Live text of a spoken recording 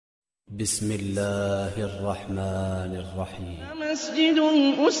بسم الله الرحمن الرحيم مسجد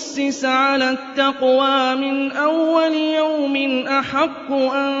أسس على التقوى من أول يوم أحق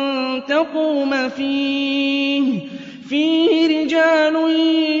أن تقوم فيه رجال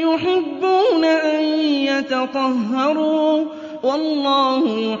يحبون أن يتطهروا والله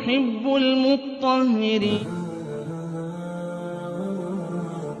يحب المطهرين.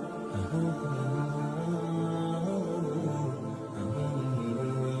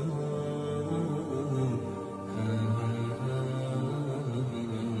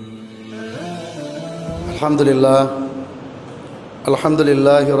 الحمد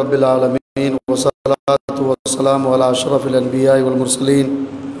لله رب العالمين والصلاة والسلام على أشرف الأنبياء والمرسلين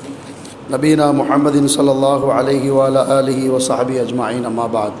نبينا محمد صلى الله عليه وعلى آله وصحبه أجمعين أما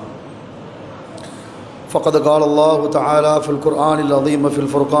بعد فقد قال الله تعالى في القرآن العظيم في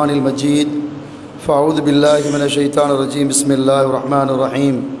الفرقان المجيد فأعوذ بالله من الشيطان الرجيم بسم الله الرحمن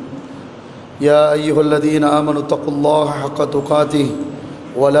الرحيم يا أيها الذين آمنوا اتقوا الله حق تقاته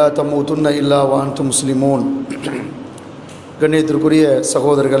ولا تموتن إلا وأنتم مسلمون. கண்ணியத்திற்குரிய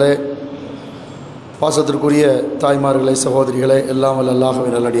சகோதரர்களே, பாசத்திற்குரிய தாய்மார்களே, சகோதரிகளே, எல்லாம் வல்ல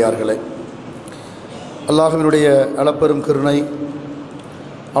அல்லாஹ்வின் நல்லடியார்களே, அல்லாஹ்வினுடைய அளப்பெரும் கருணை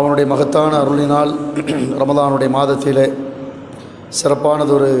அவனுடைய மகத்தான அருளினால் ரமதானுடைய மாதத்திலே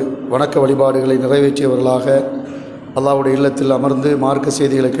சிறப்பானதொரு வணக்க வழிபாடுகளை நிறைவேற்றியவர்களாக அல்லாஹ்வுடைய இல்லத்தில் அமர்ந்து மார்க்க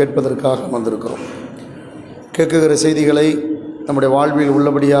செய்திகளை கேட்பதற்காக அமர்ந்திருக்கிறோம். கேட்குகிற செய்திகளை நம்முடைய வாழ்வில்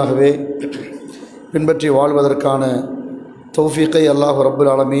உள்ளபடியாகவே பின்பற்றி வாழ்வதற்கான தௌஃபீக்கை அல்லாஹ் ரப்புல்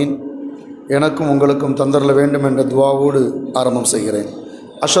ஆலமீன் எனக்கும் உங்களுக்கும் தந்தரல வேண்டும் என்ற துவாவோடு ஆரம்பம் செய்கிறேன்.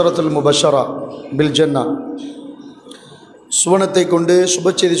 அஷரத்துல் முபஷரா பில் ஜன்னா, சுவனத்தை கொண்டு சுப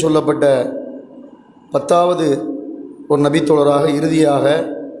செய்தி சொல்லப்பட்ட 10வது ஒரு நபித்தோழராக இறுதியாக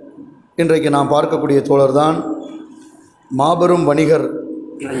இன்றைக்கு நாம் பார்க்கக்கூடிய தோழர்தான் மாபெரும் வணிகர்,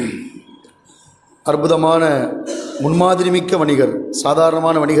 அற்புதமான முன்மாதிரிமிக்க வணிகர்.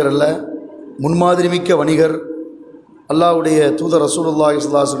 சாதாரணமான வணிகர் அல்ல, முன்மாதிரிமிக்க வணிகர். அல்லாஹ்வுடைய தூதர் ரசூலுல்லாஹி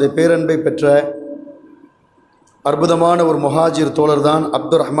ஸல்லல்லாஹு அலைஹி வஸல்லம் பேரன்பை பெற்ற அற்புதமான ஒரு முஹாஜிர் தோழர் தான்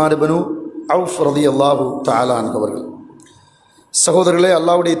அப்துர் ரஹ்மான் இப்னு அவுஃப் ரலியல்லாஹு தஆலா அன்ஹு அவர்கள். சகோதரர்களே,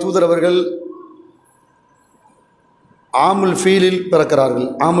 அல்லாஹ்வுடைய தூதர் அவர்கள் ஆமுல் ஃபீலில் பிறக்கிறார்கள்.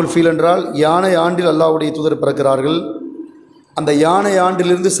 ஆமுல் ஃபீல் என்றால் யானை ஆண்டில் அல்லாஹ்வுடைய தூதர் பிறக்கிறார்கள். அந்த யானை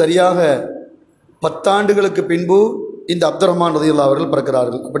ஆண்டிலிருந்து சரியாக 10 ஆண்டுகளுக்கு பின்பு இந்த அப்துர் ரஹ்மான் ரலியல்லாஹு அவர்கள்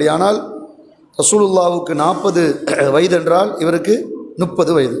பிறக்கிறார்கள். அப்படியானால் ரசூலுல்லாவுக்கு 40 வயது என்றால் இவருக்கு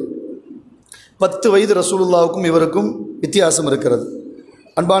 30 வயது. 10 வயது ரசூலுல்லாவுக்கும் இவருக்கும் வித்தியாசம் இருக்கிறது.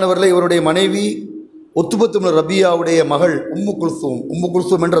 அன்பானவர்களே, இவருடைய மனைவி உத்பத் இப்னு ரபியாவுடைய மகள் உம்மு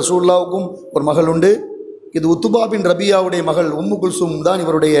குல்சூம் என்ற ரசூலுல்லாவுக்கும் ஒரு மகள் உண்டு. இது உத்பா பின் ரபியாவுடைய மகள் உம்மு குல்சூம் தான்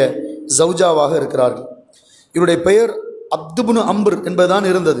இவருடைய ஜவுஜாவாக இருக்கிறார்கள். இவருடைய பெயர் அப்துப்னு அம்ர் என்பதுதான்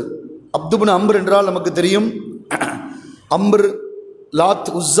இருந்தது. அப்துப்னு அம்ர் என்றால் நமக்கு தெரியும், அம்ர், லாத்,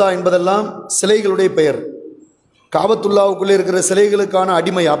 உஸ்ஸா என்பதெல்லாம் சிலைகளுடைய பெயர். காபத்துல்லாவுக்குள்ளே இருக்கிற சிலைகளுக்கான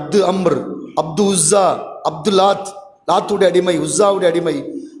அடிமை அப்து அம்ர், அப்து உஸ்ஸா, அப்து லாத், லாத்துடைய அடிமை, உஸ்ஸாவுடைய அடிமை.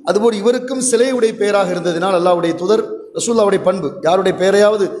 அதுபோல் இவருக்கும் சிலையுடைய பெயராக இருந்ததினால் அல்லாஹ்வுடைய தூதர் ரசூலுல்லாவுடைய பண்பு, யாருடைய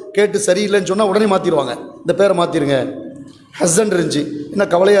பெயரையாவது கேட்டு சரியில்லைன்னு சொன்னால் உடனே மாற்றிடுவாங்க. இந்த பேரை மாற்றிருங்க, ஹசன் இருந்துச்சு, என்ன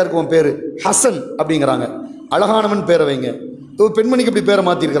கவலையாக இருக்கும் பேர், ஹசன் அப்படிங்கிறாங்க. அழகானவன் பேரை வைங்க. பெண்மணிக்கு இப்படி பேரை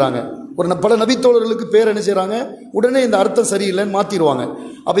மாற்றிருக்கிறாங்க. பல நபித்தோழர்களுக்கு பேர் என்ன செய்கிறாங்க, உடனே இந்த அர்த்தம் சரியில்லைன்னு மாற்றிடுவாங்க.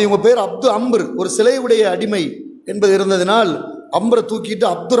 அப்போ இவங்க பேர் அப்து அம்ர், ஒரு சிலையுடைய அடிமை என்பது இருந்ததினால் அம்ரை தூக்கிட்டு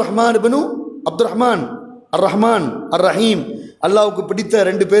அப்துர் ரஹ்மான் இப்னு அப்துர் ரஹ்மான் அர் ரஹ்மான் அர் ரஹீம். அல்லாவுக்கு பிடித்த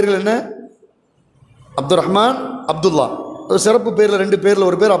 2 பேர்கள் என்ன, அப்துர் ரஹ்மான், அப்துல்லா. ஒரு சிறப்பு பேரில் 2 பேரில்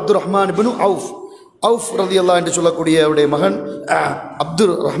ஒரு பேர் அப்துர் ரஹ்மான் இப்னு அவுஃப் ரலியல்லாஹு என்று சொல்லக்கூடிய அவருடைய மகன்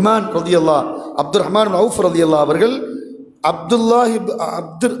அப்துர் ரஹ்மான் ரலியல்லாஹு, அப்துர் ரஹ்மான் அவுஃப் ரலியல்லாஹு அவர்கள்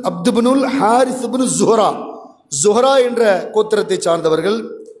அப்துபனுல் ஹாரிஸ் இப்னு ஜுஹரா என்ற கோத்திரத்தை சார்ந்தவர்கள்.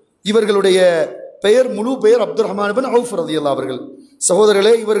 இவர்களுடைய பெயர், முழு பெயர் அப்துர் ரஹ்மான் இப்னு அவுஃப் ரலியல்லாஹு அவர்கள்.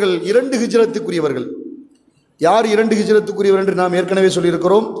 சகோதரர்களே, இவர்கள் 2 ஹிஜ்ரத்துக்குரியவர்கள். யார் 2 ஹிஜ்ரத்துக்குரியவர் என்று நாம் ஏற்கனவே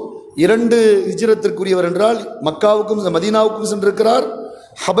சொல்லியிருக்கிறோம். 2 ஹிஜ்ரத்திற்குரியவர் என்றால் மக்காவுக்கும் மதீனாவுக்கும் சென்றிருக்கிறார்,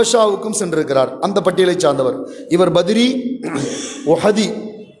 ஹபஷாவுக்கும் சென்றிருக்கிறார். அந்த பட்டியலை சார்ந்தவர் இவர். பத்ரி, ஒஹதி,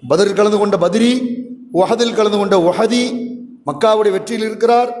 பத்ரில் கலந்து கொண்ட பத்ரி, ஒஹதில் கலந்து கொண்ட ஒஹதி, மக்காவுடைய வெற்றியில்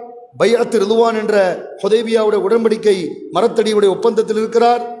இருக்கிறார். பைஅத் ரிதுவான் என்ற ஹுதைபியாவுடைய உடன்படிக்கை மரத்தடியுடைய ஒப்பந்தத்தில்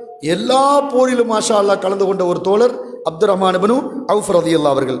இருக்கிறார். எல்லா போரிலும் மாஷா அல்லாஹ் கலந்து கொண்ட ஒரு தோழர் அப்துர் ரஹ்மான் இப்னு அவுஃப்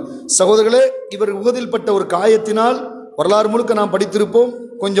ரலியல்லாஹு அவர்கள். சகோதரர்களே, இவர் உகதில் பட்ட ஒரு காயத்தினால் வரலாறு முழுக்க நாம் படித்திருப்போம்.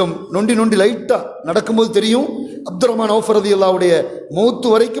 கொஞ்சம் நொண்டி லைட்டாக நடக்கும்போது தெரியும். அப்துர் ரஹ்மான் அவுஃப் ரலியல்லாஹுடைய மௌத்து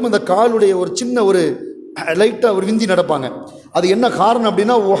வரைக்கும் அந்த காலுடைய ஒரு சின்ன ஒரு லைட்டாக ஒரு விந்தி நடப்பாங்க. அது என்ன காரணம்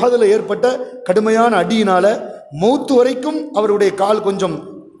அப்படின்னா, உஹதில் ஏற்பட்ட கடுமையான அடியினால் மௌத்து வரைக்கும் அவருடைய கால் கொஞ்சம்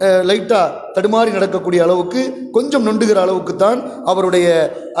லைட்டாக தடுமாறி நடக்கக்கூடிய அளவுக்கு கொஞ்சம் நொண்டுகிற அளவுக்கு தான் அவருடைய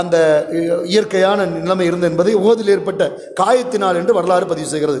அந்த இயற்கையான நிலைமை இருந்தது என்பதை உஹதில் ஏற்பட்ட காயத்தினால் என்று வரலாறு பதிவு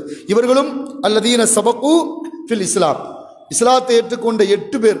செய்கிறது. இவர்களும் அல்லதீன சபகு ஃபில் இஸ்லாம், இஸ்லாத்தை ஏற்றுக்கொண்ட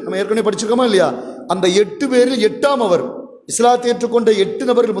 8 பேர், நம்ம ஏற்கனவே படிச்சிருக்கோமா இல்லையா, அந்த 8 பேரில் 8ஆம் அவர். இஸ்லாத்தை ஏற்றுக்கொண்ட 8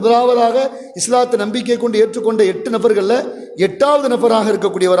 நபர்கள், முதலாவதாக இஸ்லாத்தை நம்பிக்கை கொண்டு ஏற்றுக்கொண்ட 8 நபர்களில் 8வது நபராக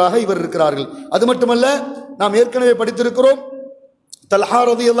இருக்கக்கூடியவராக இவர் இருக்கிறார்கள். அது மட்டுமல்ல, நாம் ஏற்கனவே படித்திருக்கிறோம், தல்ஹா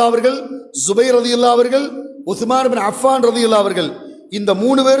ரலியல்லாஹு அவர்கள், ஜுபைர் ரலியல்லாஹு அவர்கள், உஸ்மான் பின் அஃபான் ரலியல்லாஹு அவர்கள், இந்த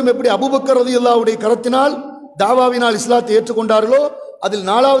 3 பேரும் எப்படி அபூபக்கர் ரலியல்லாஹுடைய கரத்தினால் தாவாவினால் இஸ்லாத்தை ஏற்றுக்கொண்டார்களோ, அதில்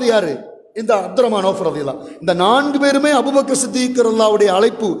 4வது யாரு? இந்த அப்துர்ரஹ்மான் அவுஃப் ரலியல்லாஹு. இந்த 4 பேருமே அபூபக்கர் சித்திக் ரலியல்லாஹுடைய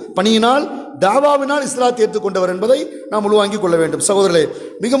அழைப்பு பணியினால் தாவாவினால் இஸ்லாத்தை ஏற்றுக்கொண்டவர் என்பதை நாம் உள்வாங்கிக் கொள்ள வேண்டும். சகோதரர்களே,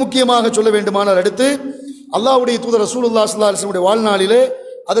 மிக முக்கியமாக சொல்ல வேண்டுமானால், அடுத்து அல்லாஹ்வுடைய தூதர் ரசூலுல்லாஹி ஸல்லல்லாஹு அலைஹி வஸல்லம் வாழ்நாளிலே,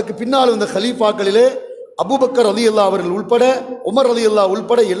 அதற்கு பின்னால் வந்த கலீஃபாக்களிலே அபூபக்கர் ரலியல்லாஹு அவர்கள் உள்பட, உமர் ரலியல்லாஹு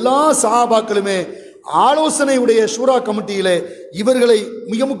உள்பட எல்லா சஹாபாக்களுமே ஆலோசனையுடைய ஷூரா கமிட்டியிலே இவர்களை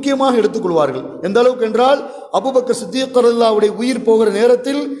மிக முக்கியமாக எடுத்துக்கொள்வார்கள். எந்த அளவுக்கு என்றால், அபூபக்கர் சித்திக் ரலியல்லாஹுடைய உயிர் போகிற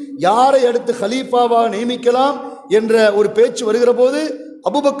நேரத்தில் யாரை அடுத்து கலீஃபாவா நியமிக்கலாம் என்ற ஒரு பேச்சு வருகிற போது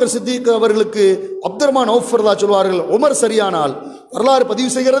அபூபக்கர் சித்திக் அவர்களுக்கு அப்துர்ரஹ்மான் அவுஃப் ரலியல்லாஹு சொல்வார்கள், உமர் சரியானால். வரலாறு பதிவு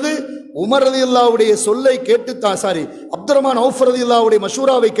செய்கிறது, உமர் ரலியல்லாஹுடைய சொல்லை கேட்டுத்தான், அப்துர்ரஹ்மான் அவுஃப் ரலியல்லாஹுடைய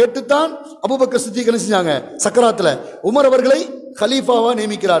மஷூராவை கேட்டுத்தான் அபூபக்கர் சித்திக் என்ன செஞ்சாங்க, சக்கராத்தில் உமர் அவர்களை கலீஃபாவா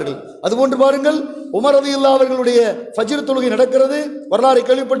நியமிக்கிறார்கள். அதுபோன்று பாருங்கள், உமர் ரலியல்லாஹு அவர்களுடைய ஃபஜ்ர் தொழுகை நடக்கிறது, வரலாறை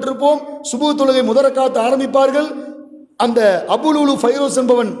கேள்விப்பட்டிருப்போம். சுபூ தொழுகை முதரக்காத்து ஆரம்பிப்பார்கள். அந்த அபுலுலு ஃபைரோஸ்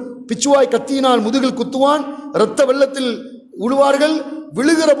என்பவன் பிச்சுவாய் கத்தியினால் முதுகில் குத்துவான், இரத்த வெள்ளத்தில் உழுவார்கள்.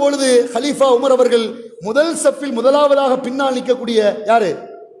 விழுகிற பொழுது ஹலீஃபா உமர் அவர்கள் முதல் சஃபில் முதலாவதாக பின்னால் நிற்கக்கூடிய யாரு,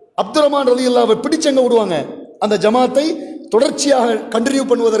 அப்துர்ரஹ்மான் ரலியல்லாஹுவை பிடிச்சங்க விடுவாங்க. அந்த ஜமாத்தை தொடர்ச்சியாக கண்டினியூ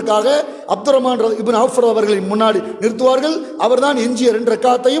பண்ணுவதற்காக அப்துர்ரஹ்மான் இப்னு அவுஃப் அவர்களை முன்னாடி நிறுத்துவார்கள். அவர்தான் எஞ்சிய 2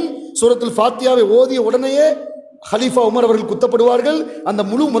 ரக்காத்தையும் சூரத்துல் ஃபாத்தியாவை ஓதிய உடனேயே ஹலீஃபா உமர் அவர்கள் குத்தப்படுவார்கள். அந்த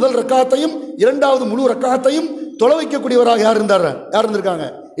முழு முதல் ரக்காத்தையும் 2வது முழு ரக்காத்தையும் தொலை வைக்கக்கூடியவராக யார் இருந்திருக்காங்க,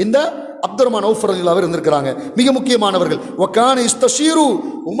 இந்த அப்துர்ரஹ்மான் அவுஃப் ரலியல்லாஹு அவர் இருந்திருக்கிறாங்க. மிக முக்கியமானவர்கள். வகான இஸ்தஷீரு,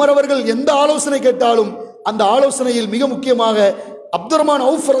 உமர் அவர்கள் எந்த ஆலோசனை கேட்டாலும் அந்த ஆலோசனையில் மிக முக்கியமாக அப்துர்ரஹ்மான்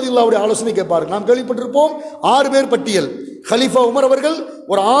அவுஃப் ரலியல்லாஹுடைய ஆலோசனை கேட்பார்கள். நாம் கேள்விப்பட்டிருப்போம் 6 பேர் பட்டியல். கலீஃபா உமர் அவர்கள்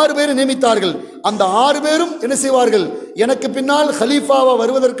ஒரு 6 பேரை நியமித்தார்கள். அந்த 6 பேரும் என்ன செய்வார்கள், எனக்கு பின்னால் கலீஃபாவா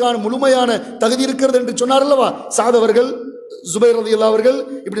வருவதற்கான முழுமையான தகுதி இருக்கிறது என்று சொன்னார் அல்லவா, சாத் அவர்கள், ஜுபைர் ரலியல்லாஹு அவர்கள்,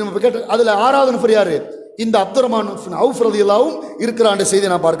 இப்படி நம்ம கேட்ட அதில் 6வது நபர் யாரு, இந்த அப்துர்ரஹ்மான் அவுஃப் ரலியல்லாஹுவும் இருக்கிறான்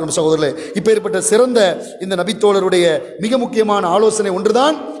செய்தி நான் பார்க்கணும். சகோதரர்களே, இப்போ ஏற்பட்ட சிறந்த இந்த நபித்தோழருடைய மிக முக்கியமான ஆலோசனை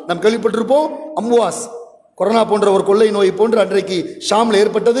ஒன்றுதான் நாம் கேள்விப்பட்டிருப்போம். அம்வாஸ், கொரோனா போன்ற ஒரு கொள்ளை நோய் போன்று அன்றைக்கு ஷாமில்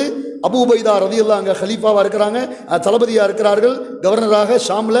ஏற்பட்டது. அபூ உபைதா ரலியல்லாஹு அங்கே ஹலீஃபாவாக இருக்கிறாங்க, தளபதியாக இருக்கிறார்கள், கவர்னராக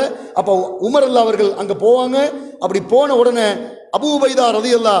ஷாமில். அப்போ உமர் அல்லா அவர்கள் அங்கே போவாங்க. அப்படி போன உடனே அபூ உபைதா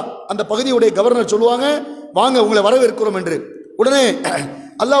ரலியல்லாஹு அந்த பகுதியுடைய கவர்னர் சொல்லுவாங்க, வாங்க உங்களை வரவேற்கிறோம் என்று. உடனே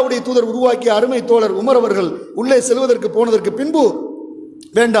அல்லாஹ்வுடைய தூதர் உருவாக்கிய அருமை தோழர் உமர் அவர்கள் உள்ளே செல்வதற்கு போனதற்கு பின்பு,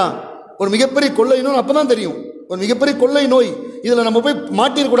 வேண்டாம், ஒரு மிகப்பெரிய கொள்ளை நோய் அப்பதான் தெரியும், ஒரு மிகப்பெரிய கொள்ளை நோய், இதில் நம்ம போய்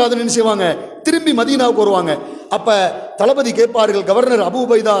மாட்டிடக்கூடாதுன்னு என்ன செய்வாங்க, திரும்பி மதீனாவுக்கு வருவாங்க. அப்ப தளபதி கேட்பார்கள், கவர்னர் அபூ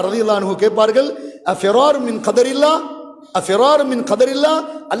உபைதா ரலியல்லாஹு அன்ஹு கேட்பார்கள், அஃபிராரு மின் கதரில்லா, அஃபிராரு மின் கதரில்லா,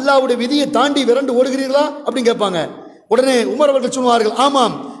 அல்லாஹ்வுடைய விதியை தாண்டி விரண்டு ஓடுகிறீர்களா அப்படின்னு கேட்பாங்க. உடனே உமர் அவர்கள் சொல்வார்கள்,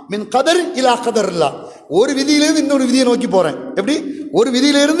 ஆமாம், மின் கதர் இலா கதரில்லா, ஒரு விதியிலிருந்து இன்னொரு விதியை நோக்கி போறேன். எப்படி, ஒரு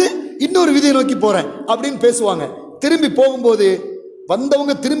விதியிலிருந்து இன்னொரு விதியை நோக்கி போறேன் அப்படின்னு பேசுவாங்க. திரும்பி போகும்போது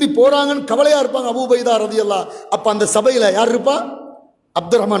வந்தவங்க திரும்பி போறாங்கன்னு கவலையா இருப்பாங்க அபூ உபைதா ரலியல்லாஹு. அப்ப அந்த சபையில யார் இருப்பா,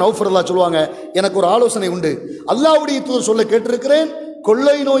 அப்துர்ரஹ்மான் அவுஃப் ரலியல்லாஹு சொல்லுவாங்க, எனக்கு ஒரு ஆலோசனை உண்டு, அல்லாஹ்வுடைய தூதர் சொல்ல கேட்டிருக்கிறேன்,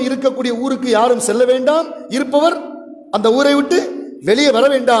 கொள்ளை நோய் இருக்கக்கூடிய ஊருக்கு யாரும் செல்ல வேண்டாம், இருப்பவர் அந்த ஊரை விட்டு வெளியே வர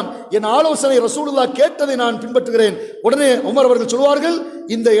வேண்டாம், என் ஆலோசனை ரசூலுல்லாஹ் கேட்டதை நான் பின்பற்றுகிறேன். உடனே உமர் அவர்கள் சொல்வார்கள்,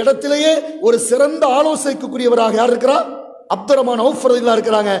 இந்த இடத்திலேயே ஒரு சிறந்த ஆலோசனைக்குரியவராக யார் இருக்கிறார், அப்துர்ரஹ்மான் அவுஃப் ரலியல்லாஹு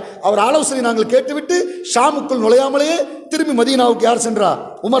இருக்கிறாங்க. அவர் ஆலோசனை நாங்கள் கேட்டுவிட்டு ஷாமுக்குள் நுழையாமலேயே திரும்பி மதீனாவுக்கு யார் சென்றா,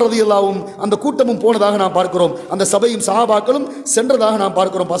 உமர் ரலியல்லாஹுவும் அந்த கூட்டமும் போனதாக நாம் பார்க்கிறோம். அந்த சபையும் சஹாபாக்களும் சென்றதாக நாம்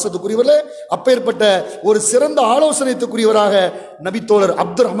பார்க்கிறோம். பாசத்துக்குரியவர்களே, அப்பேற்பட்ட ஒரு சிறந்த ஆலோசனைக்குரியவராக நபித்தோழர்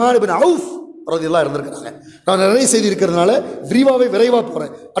அப்துர்ரஹ்மான் இப்னு அவுஃப் ரலியல்லாஹு இருந்திருக்கிறாங்க. நான் நிறைய செய்தி இருக்கிறதுனால விரைவா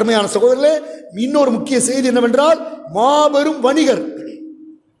போறேன். அருமையான சகோதரர்களே, இன்னொரு முக்கிய செய்தி என்னவென்றால், மாபெரும் வணிகர்,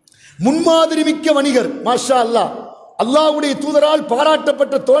 முன்மாதிரி மிக்க வணிகர், மாஷா அல்லாஹ், அல்லாஹ்வுடைய தூதரால்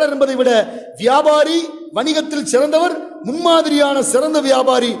பாராட்டப்பட்ட தோழர் என்பதை விட வியாபாரி, வணிகத்தில் சிறந்தவர், முன்மாதிரியான சிறந்த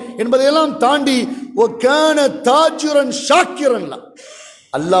வியாபாரி என்பதையெல்லாம் தாண்டி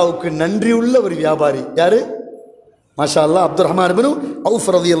அல்லாஹ்வுக்கு நன்றியுள்ள ஒரு வியாபாரி யாரு, மாஷா அல்லாஹ், அப்துர்ரஹ்மான் இப்னு அவுஃப்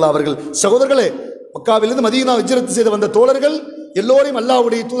ரலியல்லாஹு அவர்கள். சகோதரர்களே, மக்காவிலிருந்து மதீனா ஹிஜ்ரத் செய்து வந்த தோழர்கள் எல்லோரையும்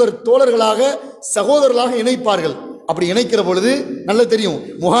அல்லாஹ்வுடைய தூதர் தோழர்களாக, சகோதரர்களாக இணைப்பார்கள். அப்படி இணைக்கிற பொழுது நல்ல தெரியும்,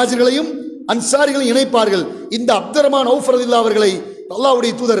 முஹாஜிர்களையும் அன்சாரிகளையும் இணைப்பார்கள். இந்த அப்துர் ரஹ்மான் அவுஃப் ரலியல்லாஹு அவர்களை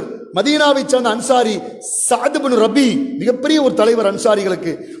அல்லாஹ்வுடைய தூதர் மதீனாவை சேர்ந்த அன்சாரி சஅத் பின் ரபி, மிகப்பெரிய ஒரு தலைவர்,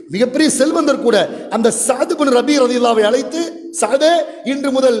 அன்சாரிகளுக்கு மிகப்பெரிய செல்வந்தர் கூட. அந்த சஅத் பின் ரபி ரலியல்லாஹுவை அழைத்து, சஅதே, இன்று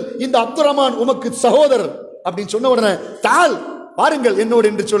முதல் இந்த அப்துர் ரஹ்மான் உமக்கு சகோதரர் அப்படின்னு சொன்ன உடனே, தால் பாருங்கள் என்னோடு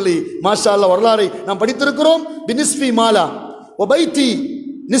என்று சொல்லி மாஷா அல்லாஹ் வரலாறை நாம் படித்திருக்கிறோம். பினிஸ்பி மாலா ஒபைத்தி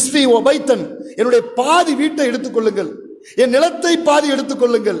நிஸ்பி ஒபைத்தன், என்னுடைய பாதி வீட்டை எடுத்துக்கொள்ளுங்கள், என் நிலத்தை பாதி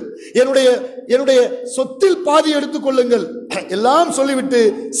எடுத்துக்கொள்ளுங்கள், என்னுடைய சொத்தில் பாதி எடுத்துக்கொள்ளுங்கள் எல்லாம் சொல்லிவிட்டு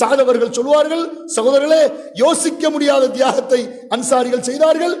சாதவர்கள் சொல்வார்கள், சகோதரர்களே, யோசிக்க முடியாத தியாகத்தை அன்சாரிகள்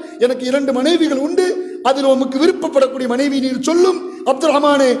செய்தார்கள். எனக்கு 2 மனைவிகள் உண்டு, அதில் உமக்கு விருப்பப்படக்கூடிய மனைவி நீர் சொல்லும் அப்துர்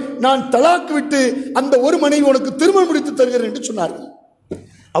ரஹ்மானே, நான் தலாக் விட்டு அந்த ஒரு மனைவி உனக்கு திருமணம் முடித்து தருகிறேன் என்று சொன்னார்கள்.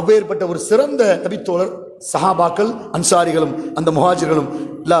 அவ்வேற்பட்ட ஒரு சிறந்த நபித்தோழர் சஹாபாக்கள் அன்சாரிகளும் அந்த முஹாஜிர்களும்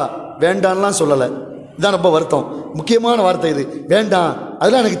வேண்டான்லாம் சொல்லலை. இதுதான் ரொம்ப வருத்தம், முக்கியமான வார்த்தை இது. வேண்டாம்,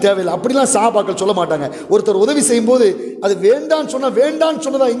 அதெல்லாம் எனக்கு தேவையில்லை அப்படிலாம் சஹாபாக்கள் சொல்ல மாட்டாங்க. ஒருத்தர் உதவி செய்யும் போது அது வேண்டான்னு சொன்னா வேண்டான்னு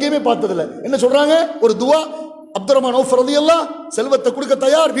சொன்னதா எங்கேயுமே பார்த்ததில்லை. என்ன சொல்றாங்க? ஒரு துவா, அப்துர் ரஹ்மான் அவுஃப் ரலியல்லாஹு செல்வத்தை கொடுக்க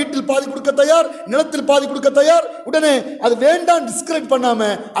தயார், வீட்டில் பாதி கொடுக்க தயார், நிலத்தில் பாதி கொடுக்க தயார். உடனே அது வேண்டாம் டிஸ்கரேஜ் பண்ணாம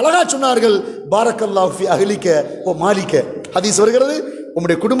அழகா சொன்னார்கள், பாரக்கல்லாஹு ஃபி அஹ்லிக ஓ மாலிக. ஹதீஸ் வருகிறது,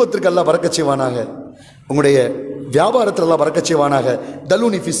 உங்களுடைய குடும்பத்திற்கு அல்லாஹ் பரக்கத் செய்வானாக, உங்களுடைய வியாபாரத்தில் எல்லாம் பரக்கத் செய்வானாக.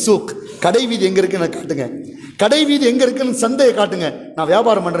 தலூனி ஃபி சூக், கடை வீதி எங்க இருக்குன்னு காட்டுங்க, கடை வீதி எங்க இருக்குன்னு சந்தையை காட்டுங்க, நான்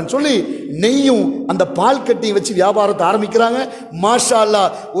வியாபாரம் பண்றேன்னு சொல்லி நெய்யும் அந்த பால் கட்டியை வச்சு வியாபாரத்தை ஆரம்பிக்கிறாங்க. மாஷா அல்லாஹ்,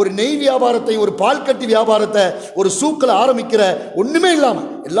 ஒரு நெய் வியாபாரத்தை, ஒரு பால் கட்டி வியாபாரத்தை ஒரு சூக்கில் ஆரம்பிக்கிற, ஒண்ணுமே இல்லாம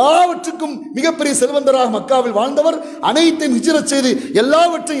எல்லாவற்றுக்கும் மிகப்பெரிய செல்வந்தராக மக்காவில் வாழ்ந்தவர், அனைத்தையும் ஹிஜ்ரத் செய்து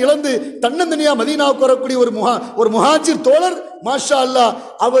எல்லாவற்றையும் இழந்து தன்னந்தனியா மதீனாவுக்கு வரக்கூடிய ஒரு முஹாஜிர் தோழர், மாஷா அல்லாஹ்,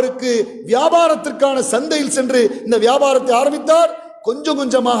 அவருக்கு வியாபாரத்திற்கான சந்தையில் சென்று இந்த வியாபாரத்தை ஆரம்பித்தார். கொஞ்சம்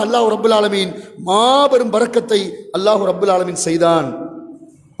கொஞ்சமாக அல்லாஹ் ரப்புல் ஆலமீன் மாபெரும் பரக்கத்தை அல்லாஹ் ரப்புல் ஆலமீன் செய்தான்.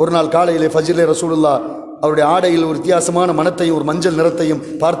 ஒரு நாள் காலையிலே ஃபஜ்ரிலே ரசூலுல்லாஹ் அவருடைய ஆடையில் ஒரு வித்தியாசமான மனத்தையும் ஒரு மஞ்சள் நிறத்தையும்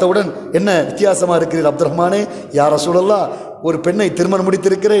பார்த்தவுடன், என்ன வித்தியாசமா இருக்கிறீர் அப்துர் ரஹ்மானே, யா ரசூலுல்லாஹ், ஒரு பெண்ணை திருமணம்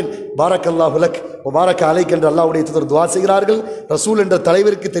முடித்திருக்கிறேன், பாரக்கல்லாஹு லக் வ பாரக அலைக் என்று அல்லாஹ்வுடைய தூதர் துஆ செய்கிறார்கள். ரசூல் என்ற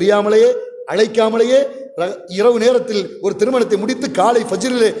தலைவருக்கு தெரியாமலேயே, அழைக்காமலேயே இரவு நேரத்தில் ஒரு திருமணத்தை முடித்து காலை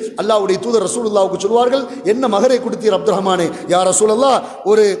ஃபஜ்ரிலே அல்லாஹ்வுடைய தூதர் ரசூலுல்லாஹ்வுக்கு சொல்வார்கள், என்ன மகரை கொடுத்தீர் அப்துர் ரஹ்மானே? யா ரசூலல்லாஹ்,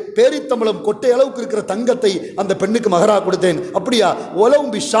 ஒரு பேரித்தம்பளம் கொட்டை அளவுக்கு இருக்கிற தங்கத்தை அந்த பெண்ணுக்கு மகரா கொடுத்தேன். அப்படியா? ஒலவு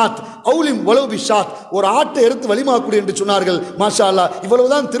பி ஷாத் அவுலிம் ஒலவு பி ஷாத், ஒரு ஆட்டை எடுத்து வலிமாக்குடி என்று சொன்னார்கள். மாஷா அல்லாஹ்,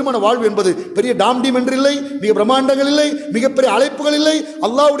 இவ்வளவுதான் திருமண வாழ்வு என்பது. பெரிய டாம்டீம் என்று இல்லை, மிக பிரம்மாண்டங்கள் இல்லை, மிகப்பெரிய அழைப்புகள் இல்லை.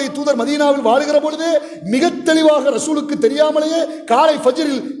 அல்லாஹ்வுடைய தூதர் மதீனாவில் வாழுகிற பொழுது மிக தெளிவாக ரசூலுக்கு தெரியாமலேயே காலை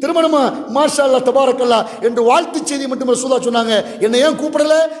ஃபஜ்ரில் திருமணமா, மாஷா அல்லாஹ் தபாரக்கல்லாஹ் என்று வாழ்த்து செய்தி மட்டும் ரசூலுல்லாஹ் சொன்னாங்க. என்னை ஏன்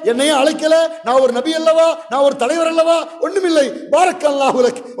கூப்பிடல, என்னை ஏன் அழைக்கல, நான் ஒரு நபி அல்லவா, நான் ஒரு தலைவர் அல்லவா? ஒண்ணுமில்லை, பாரக்கல்லாஹு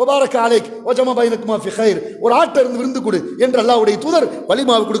லக் வ பாரக அலைக் வ ஜமா பைனகுமா ஃபி கைர், ஒரு ஆட்டை இருந்து விருந்து கொடு என்று அல்லாஹ்வுடைய தூதர்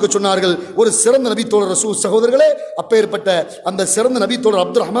வலிமாவு கொடுக்க சொன்னார்கள். ஒரு சிறந்த நபி தோழர் ரசூல் சகோதரர்களே, அப்பேற்பட்ட அந்த சிறந்த நபி தோழர்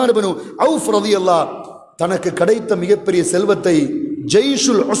அப்துர் ரஹ்மான் இப்னு அவுஃப் ரலியல்லாஹு தனக்கு கிடைத்த மிகப்பெரிய செல்வத்தை,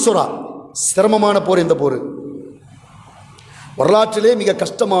 ஜெய்ஷுல் உஸ்ரா, சிரமமான போர், இந்த போர் வரலாற்றிலே மிக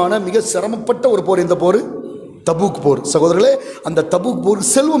கஷ்டமான மிக சிரமப்பட்ட ஒரு போர், இந்த போர் தபூக் போர். சகோதரர்களே, அந்த தபூக் போர்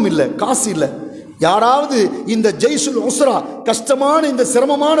செல்வம் இல்லை, காசு இல்லை. யாராவது இந்த ஜெய்ஷுல் உஸ்ரா, கஷ்டமான இந்த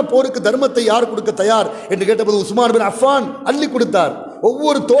சிரமமான போருக்கு தர்மத்தை யார் கொடுக்க தயார் என்று கேட்டபோது உஸ்மான் பின் அஃபான் அள்ளி கொடுத்தார்.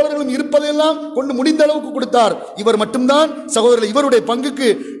 ஒவ்வொரு தோழர்களும் இருப்பதெல்லாம் கொண்டு முடிந்த அளவுக்கு கொடுத்தார். இவர் மட்டும்தான் சகோதரர்கள், இவருடைய பங்குக்கு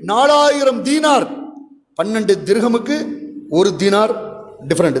 4000 தீனார், 12 திர்ஹமுக்கு ஒரு தீனார்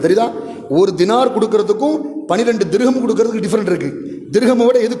டிஃபரெண்ட் தெரியுதா? ஒரு தினார் கொடுக்கறதுக்கும் 12 திர்ஹம் கொடுக்கறதுக்கு டிஃபரெண்ட் இருக்கு. திர்ஹமை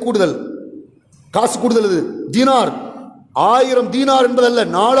விட எது கூடுதல்? காசு கூடுதல். இது தீனார், 1000 தீனார் என்பதல்ல,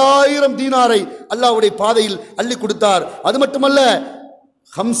 4000 தீனாரை அல்லாஹ்வுடைய பாதையில் அள்ளி கொடுத்தார். அது மட்டுமல்ல,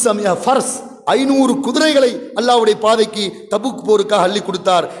 500 குதிரைகளை அல்லாஹ்வுடைய பாதைக்கு தபூக் போருக்காக அள்ளி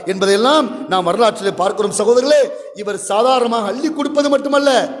கொடுத்தார் என்பதையெல்லாம் நாம் வரலாற்றிலே பார்க்கிறோம். சகோதரர்களே, இவர் சாதாரணமாக அள்ளி கொடுப்பது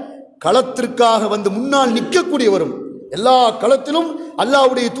மட்டுமல்ல, களத்திற்காக வந்து முன்னால் நிற்கக்கூடியவரும். எல்லா களத்திலும்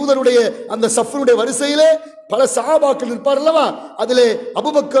அல்லாஹ்வுடைய தூதருடைய அந்த சஃபருடைய வரிசையிலே பல சஹாபாக்கள் இருப்பார் அல்லவா, அதிலே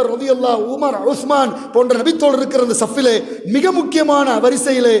அபூபக்கர் ரலியல்லாஹு, உமர், உஸ்மான் போன்ற நபித்தோழர் இருக்கிற அந்த சஃபிலே மிக முக்கியமான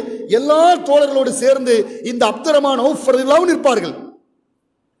வரிசையிலே எல்லா தோழர்களோடு சேர்ந்து இந்த அப்துர் ரஹ்மான் அவுஃப் ரலியல்லாஹு நிற்பார்கள்.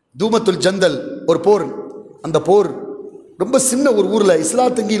 தூமத்துல் ஜந்தல் ஒரு போர். அந்த போர் ரொம்ப சின்ன ஒரு ஊர்ல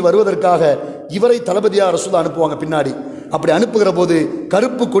இஸ்லாத்தின் வருவதற்காக இவரை தளபதியா ரசூலுல்லாஹ் அனுப்புவாங்க பின்னாடி. அப்படி அனுப்புகிற போது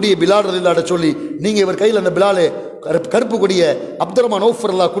கருப்பு கொடியை பிலால் ரலியல்லாஹு சொல்லி, நீங்க இவர் கையில் அந்த பிலாலே கருப்பு கொடிய அப்துர் ரஹ்மான் அவுஃப்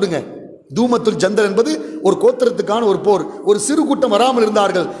ரலியல்லாஹு கொடுங்க. தூமத்துல் ஜந்தல் என்பது ஒரு கோத்திரத்துக்கான ஒரு போர். ஒரு சிறு கூட்டம் வராமல்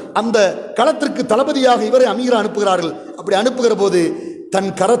இருந்தார்கள். அந்த களத்திற்கு தளபதியாக இவரை அமீரா அனுப்புகிறார்கள். அப்படி அனுப்புகிற போது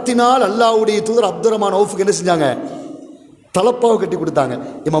தன் கரத்தினால் அல்லாஹ்வுடைய தூதர் அப்துர் ரஹ்மான் அவுஃப்க்கு என்ன செஞ்சாங்க? தலப்பாவை கட்டி கொடுத்தாங்க.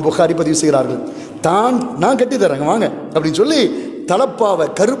 இமாம் புகாரி பதிவு செய்கிறார்கள். நான் கட்டி தரேங்க வாங்க அப்படின்னு சொல்லி தலப்பாவை,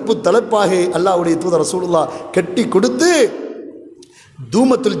 கருப்பு தலப்பாகை அல்லாஹ்வுடைய தூதர் ரசூலுல்லாஹ் கட்டி கொடுத்து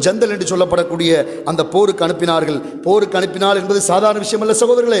தூமத்துல் ஜந்தல் என்று சொல்லப்படக்கூடிய அந்த போருக்கு அனுப்பினார்கள். போருக்கு அனுப்பினால் என்பது சாதாரண விஷயம் அல்ல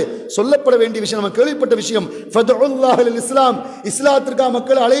சகோதரர்களே, சொல்லப்பட வேண்டிய விஷயம், நம்ம கேள்விப்பட்ட விஷயம். இஸ்லாம், இஸ்லாத்திற்காக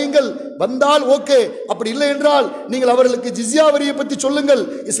மக்கள் அழையுங்கள், வந்தால் ஓகே, அப்படி இல்லை என்றால் நீங்கள் அவர்களுக்கு ஜிஸ்யா வரியை பற்றி சொல்லுங்கள்,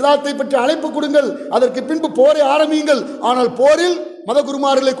 இஸ்லாத்தை பற்றி அழைப்பு கொடுங்கள், அதற்கு பின்பு போரை ஆரம்பியுங்கள். ஆனால் போரில் மத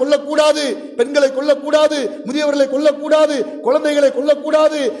குருமார்களை கொல்லக்கூடாது, பெண்களை கொல்லக்கூடாது, முதியவர்களை கொல்லக்கூடாது, குழந்தைகளை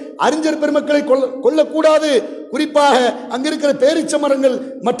கொல்லக்கூடாது, அறிஞர் பெருமக்களை கொல்லக்கூடாது, குறிப்பாக அங்கிருக்கிற பேரீச்ச மரங்கள்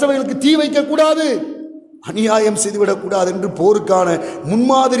மற்றவர்களுக்கு தீ வைக்கக்கூடாது, அநியாயம் செய்துவிடக்கூடாது என்று போருக்கான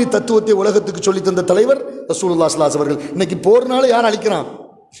முன்மாதிரி தத்துவத்தை உலகத்துக்கு சொல்லி தந்த தலைவர் ரசூலுல்லாஹி ஸல்லல்லாஹு அலைஹி வஸல்லம். இன்னைக்கு போர்னால யார் அழிக்கிறான்?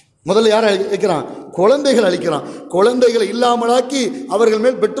 முதல்ல யார் அழிக்கிறான்? குழந்தைகள் அழிக்கிறான். குழந்தைகளை இல்லாமலாக்கி அவர்கள்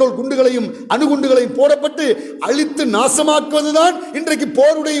மேல் பெட்ரோல் குண்டுகளையும் அணுகுண்டுகளையும் போடப்பட்டு அழித்து நாசமாக்குவதுதான் இன்றைக்கு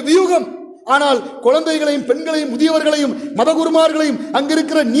போருடைய வியூகம். ஆனால் குழந்தைகளையும் பெண்களையும் முதியவர்களையும் மதகுருமார்களையும்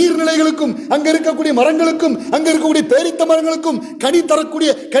அங்கிருக்கிற நீர்நிலைகளுக்கும் அங்க இருக்கக்கூடிய மரங்களுக்கும் அங்க இருக்கக்கூடிய பேரித்த மரங்களுக்கும் கனி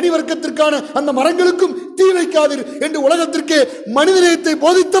தரக்கூடிய கனி வர்க்கத்திற்கான அந்த மரங்களுக்கும் தீ வைக்காதீர் என்று உலகத்திற்கு மனிதநேயத்தை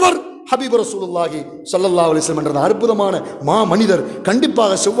போதித்தவர் ஹபீப் ரசூலுல்லாஹி ஸல்லல்லாஹு அலைஹி வஸல்லம் என்ற அற்புதமான மா மனிதர்.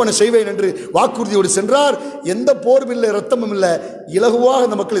 கண்டிப்பாக செவ்வன செய்வேன் என்று வாக்குறுதியோடு சென்றார். எந்த போரும் இல்லை, ரத்தமும் இல்லை, இலகுவாக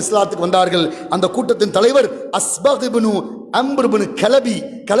அந்த மக்கள் இஸ்லாத்துக்கு வந்தார்கள். அந்த கூட்டத்தின் தலைவர் அஸ்பக் இப்னு அம்ர் இப்னு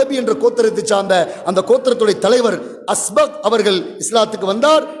கலபி என்ற கோத்திரத்தை சார்ந்த அந்த கோத்திரத்துடைய தலைவர் அஸ்பக் அவர்கள் இஸ்லாத்துக்கு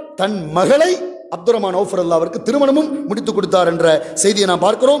வந்தார். தன் மகளை அப்துர் ரஹ்மான் அவுஃப் அவருக்கு திருமணமும் முடித்து கொடுத்தார் என்ற செய்தியை நாம்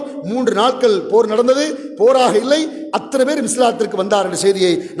பார்க்கிறோம். 3 நாட்கள் போர் நடந்தது, போராக இல்லை, அத்தனை பேர் இஸ்லாத்திற்கு வந்தார் என்ற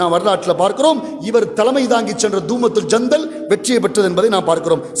செய்தியை நாம் வரலாற்றில் பார்க்கிறோம். இவர் தலைமை தாங்கி சென்ற தூமத்துல் ஜந்தல் வெற்றியை பெற்றது என்பதை நாம்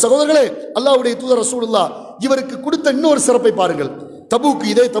பார்க்கிறோம். சகோதரர்களே, அல்லாஹ்வுடைய தூதர் ரசூலுல்லாஹ் இவருக்கு கொடுத்த இன்னொரு சிறப்பை பாருங்கள்.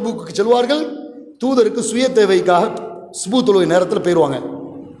 இதே தபூக்கு செல்வார்கள். தூதருக்கு சுய தேவைக்காக சுபு தொழுகை நேரத்தில் போயிடுவாங்க.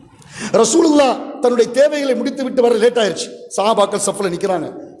 ரசூலுல்லாஹ் தன்னுடைய தேவைகளை முடித்து விட்டு வர லேட் ஆயிருச்சு. சஹாபாக்கள் சஃப்ல நிற்கிறாங்க.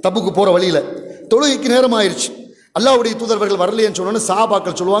 தபுக்கு போற வழியில தொழுகைக்கு நேரம் ஆயிடுச்சு. அல்லாஹ்வுடைய தூதர்கள் வரலையேன்னு சொன்னோன்னு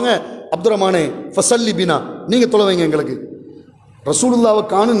சஹாபாக்கள் சொல்லுவாங்க, அப்துர் ரஹ்மானே ஃபஸல்லி பினா, நீங்க தொழுவைங்க எங்களுக்கு. ரசூலுல்லாவை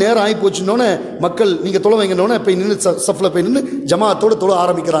காணும் நேரம் ஆகி போச்சுன்னொன்னே மக்கள் நீங்க தொழுவைங்கன்னொன்னே போய் நின்று சஃப்ல போய் நின்று ஜமாத்தோடு தொழ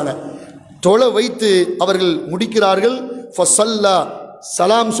ஆரம்பிக்கிறாங்க. தொழ வைத்து அவர்கள் முடிக்கிறார்கள். ஃபஸல்லா,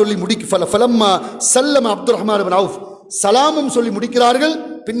 சலாம் சொல்லி ஃபலம்மா சல்லம அப்துர் ரஹ்மான் இப்னு அவுஃப், சலாமும் சொல்லி முடிக்கிறார்கள்.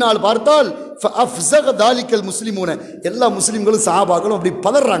 பின்னால் பார்த்தால் முஸ்லிமூன, எல்லா முஸ்லிம்களும் சஹாபாக்களும் அப்படி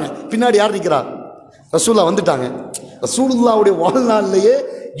பதறாங்க. பின்னாடி யார் நிற்கிறா? ரசூலுல்லாஹ் வந்துட்டாங்க. ரசூலுல்லாஹ்வுடைய வாழ்நாளிலேயே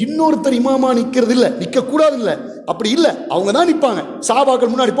இன்னொருத்தர் இமாமா நிற்கிறது இல்லை, நிற்கக்கூடாது இல்லை, அப்படி இல்லை, அவங்க தான் நிற்பாங்க.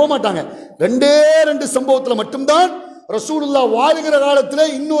 சஹாபாக்கள் முன்னாடி போக மாட்டாங்க. 2 சம்பவத்தில் மட்டும்தான் ரசூலுல்லாஹ் வாழுகிற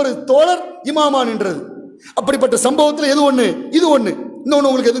காலத்தில் இன்னொரு தோழர் இமாமா நின்றது. அப்படிப்பட்ட சம்பவத்தில் எது ஒன்று, இது ஒன்று. இன்னொன்று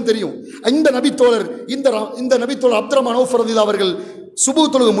உங்களுக்கு எதுவும் தெரியும்? இந்த நபித்தோழர் அப்துர் ரஹ்மான் அவுஃப் ரலியல்லாஹு அவர்கள் சுபு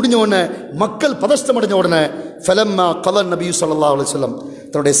தொழுகை முடிஞ்ச உடனே மக்கள் பதஷ்டம் அடைஞ்ச உடனே ஃபலம்மா கலன் நபி ஸல்லல்லாஹு அலைஹி வஸல்லம்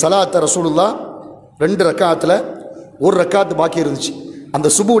தன்னுடைய சலாத்தை ரசூலுல்லாஹ் 2 ரக்காத்தில் 1 ரக்காத்து பாக்கி இருந்துச்சு. அந்த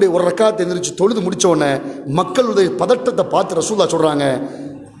சுபுடைய 1 ரக்காத்து எந்திரிச்சு தொழுது முடிச்ச உடனே மக்களுடைய பதட்டத்தை பார்த்து ரசூலுல்லாஹ் சொல்றாங்க,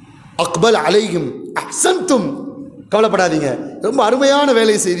 அக்பல் அலைஹிம் அஹ்சன்தும், கவலைப்படாதீங்க, ரொம்ப அருமையான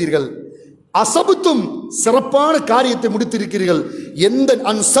வேலையை செய்தீர்கள், அசபுத்தும், சிறப்பான காரியத்தை முடித்திருக்கிறீர்கள், எந்த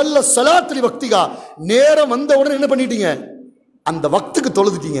அன்சல்ல ஸலாத்தி வக்திகா, நேரம் வந்த உடனே என்ன பண்ணிட்டீங்க? அந்த வக்துக்கு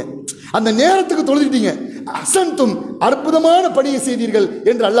தொழுதுட்டீங்க, அந்த நேரத்துக்கு தொழுதுட்டீங்க, அஹ்சன்தும், அற்புதமான பணியை செய்தீர்கள்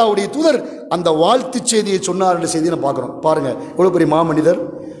என்று அல்லாஹ்வுடைய தூதர் அந்த வாழ்த்து செய்தியை சொன்னார் என்ற செய்தியை நம்ம பார்க்குறோம். பாருங்க, எவ்வளோ பெரிய மாமனிதர்,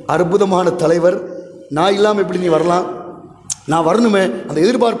 அற்புதமான தலைவர். நான் இல்லாமல் எப்படி நீ வரலாம்? நான் வரணுமே, அந்த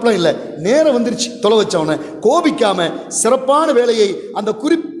எதிர்பார்ப்புலாம் இல்லை. நேரம் வந்துருச்சு, தொலை வச்சவன கோபிக்காம சிறப்பான வேலையை அந்த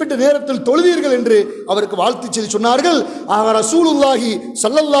குறிப்பிட்ட நேரத்தில் தொழுதீர்கள் என்று அவருக்கு வாழ்த்து செய்தி சொன்னார்கள். ஆக ரசூலுல்லாஹி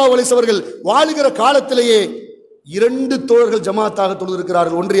ஸல்லல்லாஹு அலைஹி வஸல்லம் அவர்கள் வாழுகிற காலத்திலேயே 2 தோழர்கள் ஜமாத்தாக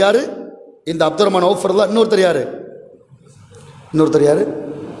தொழுதிருக்கிறார்கள். ஒன்று யாரு? இந்த அப்துர் ரஹ்மான் அவுஃப் ரலியல்லாஹு. இன்னொருத்தர் யாரு?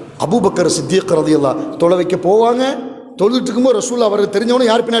 அபூபக்கர் சித்திக் ரலியல்லாஹு. தொலை வைக்க போவாங்க. தொழுதுட்டு இருக்கும்போது ரசூலுல்லாஹ் அவருக்கு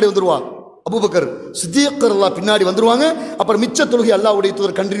தெரிஞ்சவனும் யார் பின்னாடி வந்துருவா? அபூபக்கர் சித்திக் ரலியல்லாஹு பின்னாடி வந்துருவாங்க. அப்புறம் மிச்ச தொழுகை அல்லாஹ்வுடைய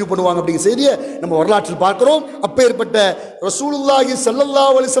தூதர் கண்டினியூ பண்ணுவாங்க. அப்படிங்கிற செய்தியை நம்ம வரலாற்றில் பார்க்கிறோம். அப்பேற்பட்ட ரசூலுல்லாஹி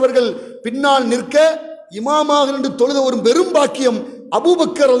ஸல்லல்லாஹு அலைஹி வஸல்லம் அவர்கள் பின்னால் நிற்க இமாமாக நின்று தொழுத ஒரு பெரும் பாக்கியம்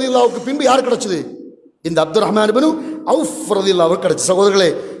அபூபக்கர் ரலியல்லாஹுக்கு பின்பு யார் கிடைச்சது? இந்த அப்துர் ரஹ்மான் இப்னு அவுஃப் ரலியல்லாஹு கிடைச்ச. சகோதரர்களே,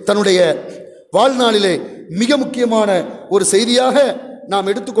 தன்னுடைய வாழ்நாளிலே மிக முக்கியமான ஒரு செய்தியாக நாம்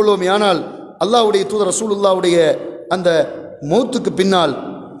எடுத்துக்கொள்வோமே ஆனால், அல்லாஹ்வுடைய தூதர் ரசூலுல்லாஹ்வுடைய அந்த மௌத்துக்கு பின்னால்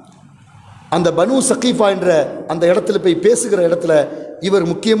அந்த பனு சகீஃபா என்ற அந்த இடத்துல போய் பேசுகிற இடத்துல இவர்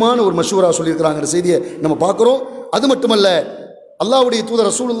முக்கியமான ஒரு மஷூரா சொல்லியிருக்கிறாங்கிற செய்தியை நம்ம பார்க்குறோம். அது மட்டுமல்ல, அல்லாஹ்வுடைய தூதர்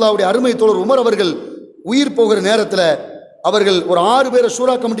ரசூலுல்லாஹ்வுடைய அருமை தோழர் உமர் அவர்கள் உயிர் போகிற நேரத்தில் அவர்கள் ஒரு 6 பேரை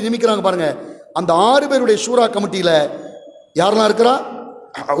ஷூரா கமிட்டி நியமிக்கிறாங்க. பாருங்க, அந்த 6 பேருடைய ஷூரா கமிட்டியில் யாரெல்லாம் இருக்கிறா?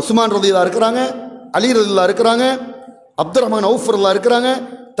 உஸ்மான் ரலியல்லாஹு இருக்கிறாங்க, அலி ரலியல்லாஹு இருக்கிறாங்க, அப்துர் ரஹ்மான் அவுஃப் ரலியல்லாஹு இருக்கிறாங்க,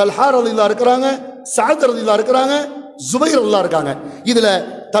 தல்ஹா ரலியல்லாஹு இருக்கிறாங்க, சஅத் ரலியல்லாஹு இருக்கிறாங்க, ஜுபைர் ரலியல்லாஹு இருக்காங்க. இதுல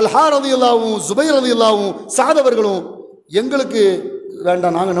தல்ஹா ரலியல்லாஹுவும் ஜுபைர் ரலியல்லாஹுவும் சஅத் அவர்களும் எங்களுக்கு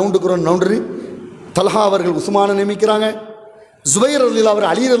வேண்டாம், நாங்கள் நவுண்டுக்கிறோம் நவுண்டுரு. தல்ஹா அவர்கள் உஸ்மானை நியமிக்கிறாங்க, ஜுபைர் ரலியல்லாஹு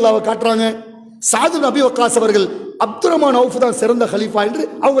அவர் அலி ரலியல்லாஹு காட்டுறாங்க, சஅத் பின் அபி வக்காஸ் அவர்கள் அப்துர் ரஹ்மான் அவுஃப் தான் சிறந்த கலீஃபா என்று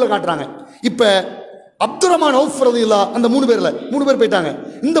அவங்கள காட்டுறாங்க. இப்ப அப்துர் ரஹ்மான் அவுஃப் ரலியல்லாஹு அந்த மூணு பேர் போயிட்டாங்க.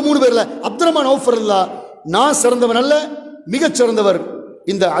 இந்த மூணு பேர்ல அப்துர் ரஹ்மான் அவுஃப் ரலியல்லாஹு நான் சிறந்தவன் அல்ல, மிகச் சிறந்தவர்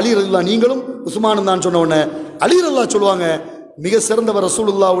இந்த அலி ரலியல்லாஹு, நீங்களும் உஸ்மானும் தான் சொன்ன உடனே அலி ரலியல்லாஹு சொல்லுவாங்க, மிக சிறந்தவர்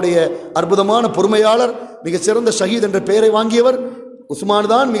ரசூலுல்லாஹ்வுடைய அற்புதமான பொறுமையாளர், மிக சிறந்த ஷஹீத் என்ற பெயரை வாங்கியவர் உஸ்மான்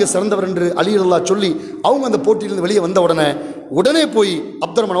தான் மிக சிறந்தவர் என்று அலி ரலியல்லாஹு சொல்லி அவங்க அந்த போட்டியிலிருந்து வெளியே வந்த உடனே போய்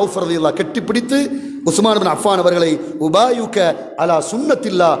அப்துர் ரஹ்மான் அவுஃப் ரலியல்லாஹு கட்டி பிடித்து உஸ்மான் பின் அஃபான் அவர்களை உபாயுக அலா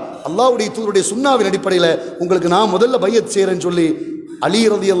சுன்னத்தில்லா, அல்லாஹ்வுடைய தூதருடைய சுன்னாவின் அடிப்படையில் உங்களுக்கு நான் முதல்ல பையத் செய்கிறேன்னு சொல்லி அலி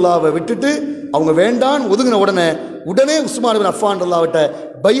ரலியல்லாஹுவை விட்டுட்டு அவங்க வேண்டான் ஒதுங்கின உடனே உஸ்மான் பின் அஃபான் ரலியல்லாஹுவிட்ட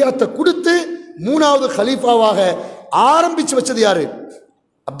பையத்தை கொடுத்து மூணாவது கலீஃபாவாக ஆரம்பிச்சு வச்சது யாரு?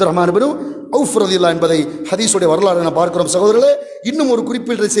 அப்துர் ரஹ்மான் பின் அவுஃப் ரலியல்லாஹு என்பதை ஹதீஸுடைய வரலாறு நான் பார்க்கிறோம். சகோதரர்களே, இன்னும் ஒரு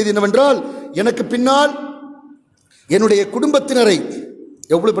குறிப்பிட்ட செய்தி என்னவென்றால், எனக்கு பின்னால் என்னுடைய குடும்பத்தினரை,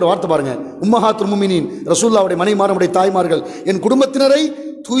 எவ்வளவு பேர் வார்த்தை பாருங்க, உம்மஹாத்துல் முஃமினீன் ரசூலுல்லாஹ்வுடைய மனைவிமார், நம்முடைய தாய்மார்கள், என் குடும்பத்தினரை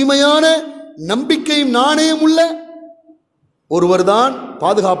தூய்மையான நம்பிக்கையும் நாணயம் உள்ள ஒருவர் தான்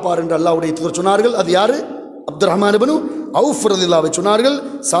பாதுகாப்பார் என்று அல்லாஹ்வுடைய தூதர் சொன்னார்கள். அது யாரு? அப்துர் ரஹ்மான் பின் அவுஃப் ரலியல்லாஹு சொன்னார்கள்.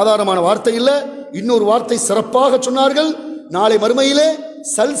 சாதாரணமான வார்த்தை இல்லை, இன்னொரு வார்த்தை சிறப்பாக சொன்னார்கள். நாளை மறுமையிலே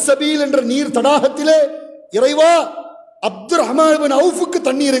சல்சபீல் என்ற நீர் தடாகத்திலே இறைவா அப்துர் ரஹ்மான் பின் அவுஃபுக்கு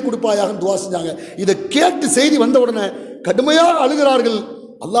தண்ணீரை கொடுப்பாயாக துஆ செஞ்சாங்க. இதை கேட்டு செய்தி வந்த உடனே கடுமையாக அழுகிறார்கள்,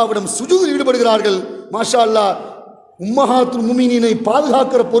 அல்லாஹ்விடம் சுஜூதில் ஈடுபடுகிறார்கள். மாஷா அல்லாஹ், உம்மஹாத்துல் முஃமினீனை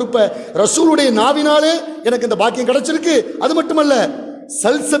பாதுகாக்கிற பொறுப்பை ரசூலுடைய நாவினாலே எனக்கு இந்த பாக்கியம் கிடைச்சிருக்கு. அது மட்டுமல்ல,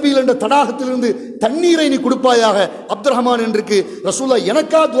 சல்சபீல் என்ற தடாகத்திலிருந்து தண்ணீரை நீ கொடுப்பாயாக அப்துர் ரஹ்மான் என்று ரசூலுல்லாஹ்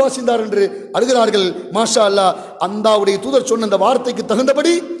எனக்கா துஆ செய்தார் என்று அழுகிறார்கள். மாஷா அல்லாஹ், அல்லாஹ்வுடைய தூதர் சொன்ன அந்த வார்த்தைக்கு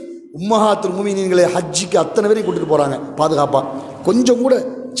தகுந்தபடி உம்மஹாத்துல் முஃமினீன்களை ஹஜ்ஜிக்கு அத்தனை பேரையும் கூட்டிட்டு போறாங்க பாதுகாப்பா. கொஞ்சம் கூட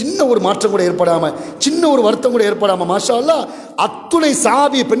சின்ன ஒரு மாற்றம் கூட ஏற்படாம, சின்ன ஒரு வருத்தம் கூட ஏற்படாம, மாஷா அல்லாஹ் அத்துணை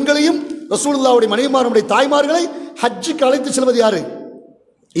சஹாபிய பெண்களையும் ரசூலுல்லாஹ்வுடைய மனைவிமாருடைய தாய்மார்களை ஹஜ்ஜிக்கு அழைத்து செல்வது யாரு?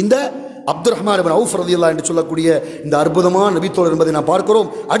 இந்த அப்துர் ரஹ்மான் பின் அவுஃப் ரலியல்லாஹு என்று சொல்லக்கூடிய இந்த அற்புதமான நபித்தோழர் என்பதை நாம் பார்க்கிறோம்.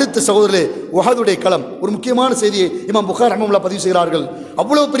 அடுத்த சகோதரர்களே, உஹதுடைய களம், ஒரு முக்கியமான செய்தியை இமாம் புகாரி ரஹ்மத்துல்லாஹி பதிவு செய்கிறார்கள்.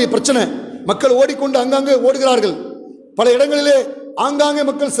 அவ்வளவு பெரிய பிரச்சனை, மக்கள் ஓடிக்கொண்டு அங்கங்கே ஓடுகிறார்கள், பல இடங்களிலே ஆங்காங்கே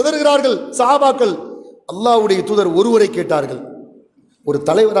மக்கள் சிதறுகிறார்கள். சஹாபாக்கள் அல்லாஹ்வுடைய தூதர் ஒருவரை கேட்டார்கள். ஒரு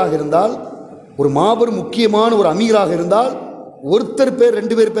தலைவராக இருந்தால், ஒரு மாபெரும் முக்கியமான ஒரு அமீராக இருந்தால், ஒருத்தர் பேர்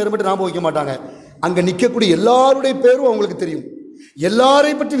 2 பேர் பேர் மட்டும் ஞாபகம் வைக்க மாட்டாங்க. அங்க நிற்கக்கூடிய எல்லாருடைய பேரும் அவங்களுக்கு தெரியும்,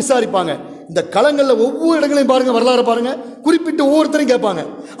 எல்லாரையும் பற்றி விசாரிப்பாங்க. இந்த களங்களில் ஒவ்வொரு இடங்களையும் பாருங்க, வரலாறு பாருங்க, குறிப்பிட்டு ஒவ்வொருத்தரையும் கேட்பாங்க.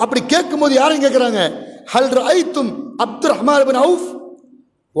 அப்படி கேட்கும்போது யாரையும் கேட்கிறாங்க, ஹல் ரஐத்தும் அப்துர் ரஹ்மான் பின் அவுஃப்.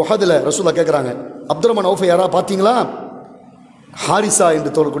 உஹதுல ரசூலுல்லாஹ் கேட்கிறாங்க, அப்துர் ரஹ்மான் அவுஃபை யாரா பார்த்தீங்களா? ஹாரிசா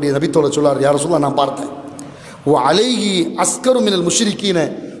என்று தோழக்கூடிய நபித்தோழர் சொல்லார், யார ரசூலுல்லாஹ் நான் பார்த்தேன். ஓ அலைஹி அஸ்கரு மினல் முஷ்ரிக்கீன,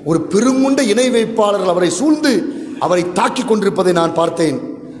 ஒரு பெருங்குண்ட இணை வைப்பாளர்கள் அவரை சூழ்ந்து அவரை தாக்கி கொண்டிருப்பதை நான் பார்த்தேன்.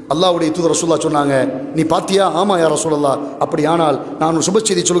 அல்லாஹ்வுடைய தூதர் ரசூலுல்லாஹ் சொன்னாங்க, நீ பாத்தியா? ஆமா யா ரசூலுல்லாஹ். அப்படியானால் நான் ஒரு சுப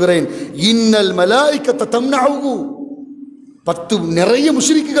செய்தி சொல்கிறேன், இன்னல் மலாயிகத்த தம்னஉஹு, 10 நிறைய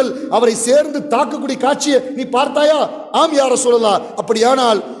முஷ்ரிக்குகள் அவரை சேர்ந்து தாக்கக்கூடிய காட்சியை நீ பார்த்தாயா? ஆம் யா ரசூலுல்லாஹ்.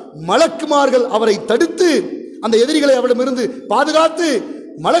 அப்படியானால் மலக்குமார்கள் அவரை தடுத்து அந்த எதிரிகளை அவரிடமிருந்து பாதுகாத்து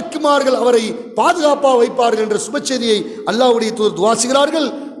மலக்குமார்கள் அவரை பாதுகாப்பாக வைப்பார்கள் என்ற சுப செய்தியை அல்லாஹ்வுடைய தூதர் துஆ செய்கிறார்கள்.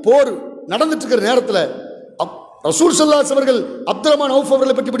 போர் நடந்துட்டு இருக்கிற நேரத்தில் ரசூல் ஸல்லல்லாஹு அலைஹி அவர்கள் அப்துர் ரஹ்மான் அவுஃப்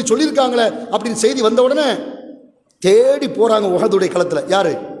அவர்களை பற்றி இப்படி சொல்லியிருக்காங்களே அப்படின்னு செய்தி வந்த உடனே தேடி போறாங்க உஹதுடைய களத்தில்.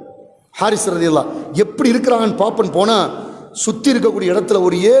 யாரு? ஹாரிஸ் ரலியல்லாஹு. எப்படி இருக்கிறாங்கன்னு பாப்பன் போனா, சுத்தி இருக்கக்கூடிய இடத்துல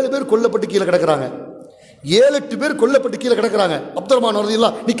ஒரு 7 பேர் கொல்லப்பட்டு கீழே கிடக்கிறாங்க, 7-8 பேர் கொல்லப்பட்டு கீழே கிடக்கிறாங்க. அப்துர் ரஹ்மான்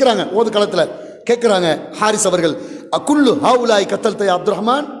ரலியல்லாஹு நிற்கிறாங்க ஓது களத்தில். கேட்குறாங்க ஹாரிஸ் அவர்கள், அகுல்லு ஹாவுலாய் கத்தல்த யா அப்துர்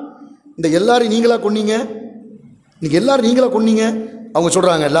ரஹ்மான், இந்த எல்லாரையும் நீங்களா கொன்னீங்க? நீங்க எல்லாரும் நீங்களா கொன்னீங்க? அவங்க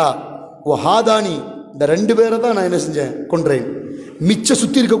சொல்றாங்க, லா ஓ ஹாதானி, இந்த 2 பேரை தான் நான் என்ன செஞ்சேன், கொன்றேன். மிச்ச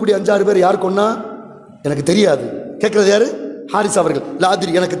சுற்றி இருக்கக்கூடிய 5-6 பேர் யார் கொன்னா எனக்கு தெரியாது. கேட்கறது யாரு? ஹாரிஸ் அவர்கள்.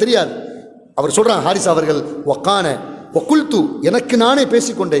 லாதிரி, எனக்கு தெரியாது. அவர் சொல்றாங்க ஹாரிஸ் அவர்கள், ஒக்கான ஒகுல்து, எனக்கு நானே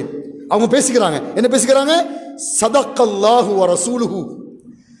பேசிக்கொண்டேன். அவங்க பேசிக்கிறாங்க, என்ன பேசிக்கிறாங்க? சதக்கல்லாஹு வ ரசூலுஹு,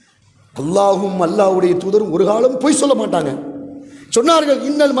 அல்லாஹும் அல்லாஹ்வுடைய தூதரும் ஒரு காலம் பொய் சொல்ல மாட்டாங்க. சொன்னார்கள்,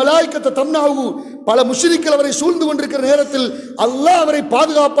 இன்னல் மலாயிகத்த தம்னஉஹு, பல முஷ்ரிக்குகள் அவரை சூழ்ந்து கொண்டிருக்கிற நேரத்தில் அல்லாஹ் அவரை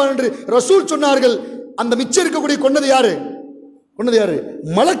பாதுகாப்பான் என்று ரசூல் சொன்னார்கள். அந்த மிச்சம் இருக்கக்கூடிய கொன்னது யாரு?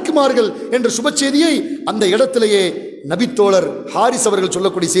 மலக்குமார்கள் என்ற சுப செய்தியை அந்த இடத்திலேயே நபித்தோழர் ஹாரிஸ் அவர்கள்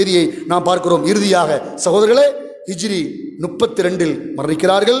சொல்லக்கூடிய செய்தியை நாம் பார்க்கிறோம். இறுதியாக சகோதரர்களே, ஹிஜ்ரி 32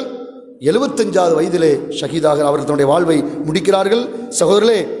 மரணிக்கிறார்கள். 75வது வயதிலே ஷஹீதாக அவர்கள் தன்னுடைய வாழ்வை முடிக்கிறார்கள்.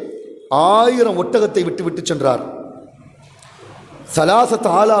 சகோதரர்களே, 1000 ஒட்டகத்தை விட்டு விட்டு சென்றார். சலாசத்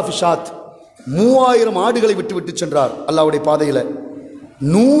ஆலாஃபி ஷாத் 3000 ஆடுகளை விட்டு விட்டு சென்றார். அல்லாஹ்வுடைய பாதையில்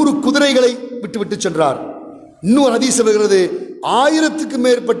 100 குதிரைகளை விட்டு விட்டு சென்றார். இன்னும் ஹதீஸ் வருகிறது, 1000க்கு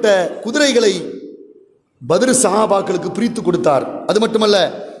மேற்பட்ட குதிரைகளை பத்ர் சஹாபாக்களுக்கு பிரித்து கொடுத்தார். அது மட்டுமல்ல,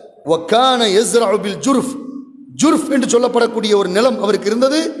 வகான யஸ்ரஉ பில் ஜுர்ஃப், ஜுர்ஃப் என்று சொல்லப்படக்கூடிய ஒரு நிலம் அவருக்கு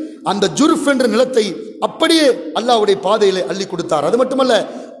இருந்தது. அந்த ஜுர்ஃப் என்ற நிலத்தை அப்படியே அல்லாஹ்வுடைய பாதையில் அள்ளி கொடுத்தார். அது மட்டுமல்ல,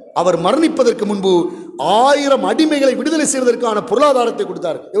 அவர் மரணிப்பதற்கு முன்பு 1000 அடிமைகளை விடுதலை செய்வதற்கான பொருளாதாரத்தை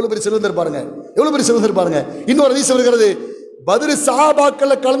கொடுத்தார். எவ்வளவு பெரிய செல்வந்தர் பாருங்க, எவ்வளவு பெரிய செல்வந்தர் பாருங்க. இன்னொரு ஹதீஸ் வருகிறது, பத்ர்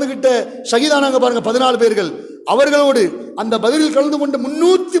சஹாபாக்கள்ல கலந்துகிட்ட ஷஹீதானாங்க பாருங்க 14 பேர்கள். அவர்களோடு அந்த பத்ரில் கலந்து கொண்ட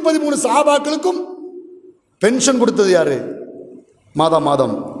 313 சஹாபாக்களுக்கும் பென்ஷன் கொடுத்தது யாரு? மாதம்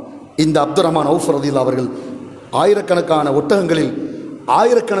மாதம் இந்த அப்துர் ரஹ்மான் அவுஃப் ரலியல்லாஹு அவர்கள் ஆயிரக்கணக்கான ஒட்டகங்களில்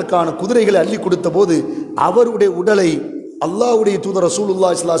ஆயிரக்கணக்கான குதிரைகளை அள்ளி கொடுத்த போது அவருடைய உடலை அல்லாஹ்வுடைய தூதர்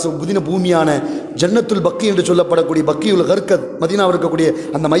ரசூலுல்லாஹி ஸல்லல்லாஹு அலைஹி வஸல்லம் புதின பூமியான ஜன்னத்துல் பக்கி என்று சொல்லப்படக்கூடிய பக்கியுல் கர்கத் மதீனாவில் இருக்கக்கூடிய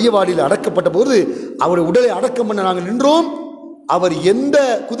அந்த மையவாடியில் அடக்கப்பட்ட போது அவருடைய உடலை அடக்கம் பண்ண நாங்கள் நின்றோம். அவர் எந்த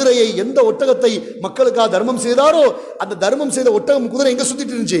குதிரையை எந்த ஒட்டகத்தை மக்களுக்காக தர்மம் செய்தாரோ அந்த தர்மம் செய்த ஒட்டகம் குதிரை எங்க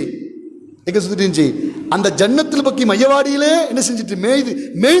சுத்திட்டு இருந்துச்சு? எங்க சுத்திட்டு இருந்துச்சு? அந்த ஜன்னத்துல் பக்கி மையவாடியிலே என்ன செஞ்சிட்டு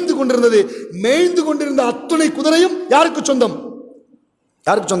மேய்ந்து கொண்டிருந்தது. மேய்ந்து கொண்டிருந்த அத்துணை குதிரையும் யாருக்கு சொந்தம்?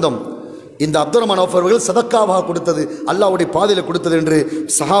 யாருக்கு சொந்தம்? இந்த அப்துர் ரஹ்மான் அவுஃப் அவர்கள் சதக்காவாக கொடுத்தது, அல்லாஹ்வுடைய பாதையில் கொடுத்தது என்று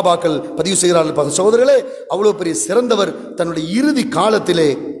சஹாபாக்கள் பதிவு செய்கிறார்கள். சகோதரர்களே, அவ்வளோ பெரிய சிறந்தவர் தன்னுடைய இறுதி காலத்திலே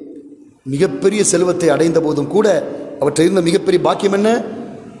மிகப்பெரிய செல்வத்தை அடைந்த போதும் கூட அவற்றை இருந்த மிகப்பெரிய பாக்கியம் என்ன?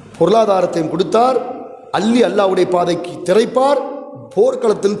 பொருளாதாரத்தையும் கொடுத்தார். அள்ளி அல்லாஹ்வுடைய பாதைக்கு திரைப்பார்.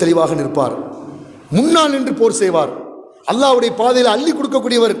 போர்க்களத்தில் தெளிவாக நிற்பார். முன்னால் நின்று போர் செய்வார். அல்லாஹ்வுடைய பாதையில் அள்ளி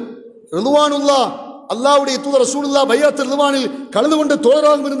கொடுக்கக்கூடியவர். ரிதுவானுல்லாஹ், அல்லாஹ்வுடைய தூதர் ரசூலுல்லாஹ் பைஅத் ரிதுவானில் கலந்து கொண்ட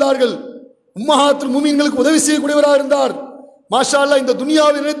தோழராக இருந்தார்கள். உம்மஹாத்துல் முஃமினீன்களுக்கு உதவி செய்யக்கூடியவராக இருந்தார். மாஷா அல்லாஹ், இந்த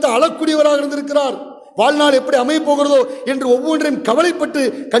துனியாவை நினைத்து அழக்கூடியவராக இருந்திருக்கிறார். வாழ்நாள் எப்படி அமைய போகிறதோ என்று ஒவ்வொன்றையும் கவலைப்பட்டு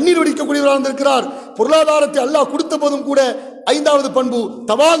கண்ணீர் வடிக்கக்கூடியவராக இருந்திருக்கிறார். பொருளாதாரத்தை அல்லாஹ் கொடுத்த போதும் கூட 5வது பண்பு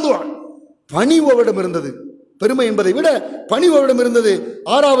தவாது, பணிவு அவரிடம் இருந்தது. பெருமை என்பதை விட பணிவு அவரிடம் இருந்தது.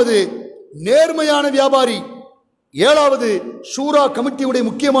 6வது நேர்மையான வியாபாரி. 7வது ஷூரா கமிட்டியுடைய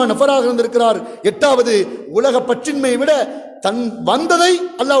முக்கியமான நபராக இருந்திருக்கிறார். 8வது உலக பற்றின்மையை விட தன் வந்ததை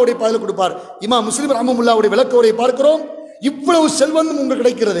அல்லாஹ்வுடைய பாதையில் கொடுப்பார். இமாம் முஸ்லிம் ரஹ்மத்துல்லாஹி விளக்க உரையை பார்க்கிறோம். இவ்வளவு செல்வம் உங்களுக்கு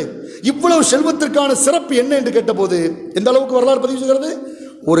கிடைக்கிறது, இவ்வளவு செல்வத்திற்கான சிறப்பு என்ன என்று கேட்டபோது எந்த அளவுக்கு வரலாறு பதிவு செய்கிறது?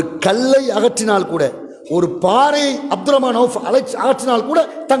 ஒரு கல்லை அகற்றினால் கூட, ஒரு பாறையை அப்துர் ரஹ்மான் அவுஃப் அகற்றினால் கூட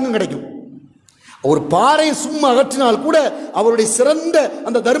தங்கம் கிடைக்கும். ஒரு பாறையை சும்மா அகற்றினால் கூட அவருடைய சிறந்த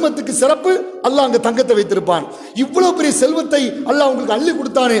அந்த தர்மத்துக்கு சிறப்பு அல்லாஹ் அங்க தங்கத்தை வைத்திருப்பான். இவ்வளவு பெரிய செல்வத்தை அல்லாஹ் உங்களுக்கு அள்ளி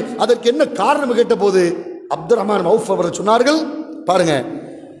கொடுத்தானே, அதற்கு என்ன காரணம் கேட்ட போது அப்துர் ரஹ்மான் அவுஃப் அவர்கள் சொன்னார்கள், பாருங்க,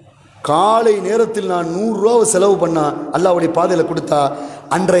 காலை நேரத்தில் நான் 100 ரூபாவை செலவு பண்ணா அல்லாஹ்வுடைய பாதையில் கொடுத்தா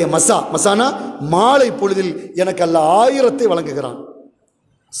அன்றைய மசானா மாலை பொழுதில் எனக்கு அல்லாஹ் 1000 வழங்குகிறான்.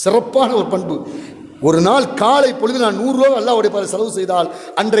 சிறப்பான ஒரு பண்பு. ஒரு நாள் காலை பொழுதில் நான் 100 ரூபாய் அல்லாஹ்வுடைய பாதையில் செலவு செய்தால்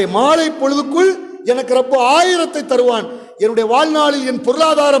அன்றைய மாலை பொழுதுக்குள் எனக்கு ரப்பு 1000 தருவான். என்னுடைய வாழ்நாளில் என்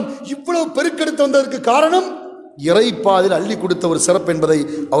பொருளாதாரம் இவ்வளவு பெருக்கெடுத்து வந்ததற்கு காரணம் இறைப்பாதில் அள்ளி கொடுத்த ஒரு சிறப்பு என்பதை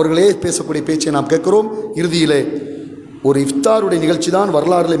அவர்களே பேசக்கூடிய பேச்சை நாம் கேட்கிறோம். இறுதியிலே ஒரு இஃப்தாருடைய நிகழ்ச்சி தான்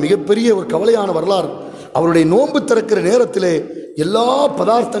வரலாறுல மிகப்பெரிய ஒரு கவலையான வரலாறு. அவருடைய நோன்பு திறக்கிற நேரத்திலே எல்லா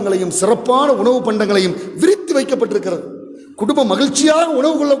பதார்த்தங்களையும் சிறப்பான உணவு பண்டங்களையும் விரித்து வைக்கப்பட்டிருக்கிறது. குடும்பம் மகிழ்ச்சியாக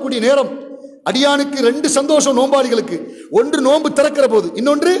உணவு கொள்ளக்கூடிய நேரம். அடியானுக்கு 2 சந்தோஷம் நோம்பாளிகளுக்கு. ஒன்று நோன்பு திறக்கிற போது,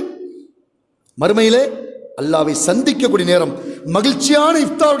 இன்னொன்று மறுமையிலே அல்லாஹ்வை சந்திக்கக்கூடிய நேரம். மகிழ்ச்சியான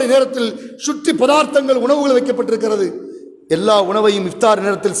இஃப்தாருடைய நேரத்தில் சுற்றி பதார்த்தங்கள் உணவுகள் வைக்கப்பட்டிருக்கிறது. எல்லா உணவையும் இஃப்தார்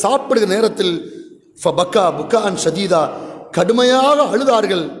நேரத்தில் சாப்பிடுகிற நேரத்தில் ஃபபக்கா புகான் ஷதீதா, கடுமையாக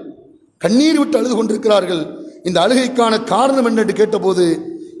அழுதார்கள், கண்ணீர் விட்டு அழுது கொண்டிருக்கிறார்கள். இந்த அழுகைக்கான காரணம் என்னென்று கேட்டபோது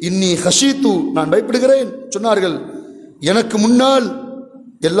இன்னி ஹஷீத்து, நான் பயப்படுகிறேன் சொன்னார்கள். எனக்கு முன்னால்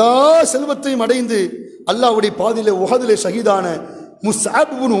எல்லா செல்வத்தையும் அடைந்து அல்லாஹ்வுடைய பாதையிலே உஹதிலே ஷஹீதான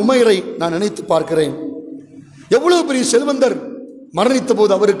முஸ்அப் இப்னு உமைரை நான் நினைத்து பார்க்கிறேன். எவ்வளவு பெரிய செல்வந்தர்! மரணித்த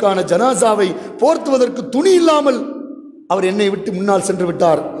போது அவருக்கான ஜனாசாவை போர்த்துவதற்கு துணி இல்லாமல் அவர் என்னை விட்டு முன்னால் சென்று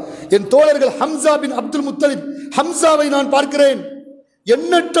விட்டார். என் தோழர்கள் ஹம்சா பின் அப்துல் முத்தலிப், ஹம்சாவை நான் பார்க்கிறேன்.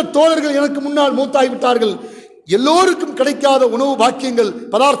 எண்ணற்ற தோழர்கள் எனக்கு முன்னால் மூத்தாகிவிட்டார்கள். எல்லோருக்கும் கிடைக்காத உணவு பாக்கியங்கள்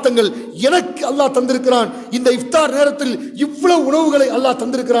பதார்த்தங்கள் எனக்கு அல்லாஹ் தந்திருக்கிறான். இந்த இஃப்தார் நேரத்தில் இவ்வளவு உணவுகளை அல்லாஹ்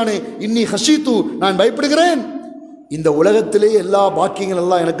தந்திருக்கிறானே, இன்னி ஹஷீத்து, நான் பயப்படுகிறேன். இந்த உலகத்திலே எல்லா பாக்கியங்கள்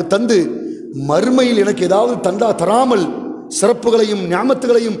எல்லாம் எனக்கு தந்து மறுமையில் எனக்கு ஏதாவது தராமல் சிறப்புகளையும்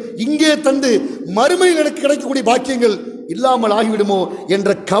ஞாமத்துகளையும் இங்கே தந்து மறுமையில் எனக்கு கிடைக்கக்கூடிய பாக்கியங்கள் இல்லாமல் ஆகிவிடுமோ என்ற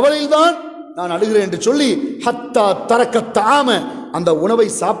கவலையில் தான் நான் அழுகிறேன் என்று சொல்லி ஹத்தா தரக்க தாம, அந்த உணவை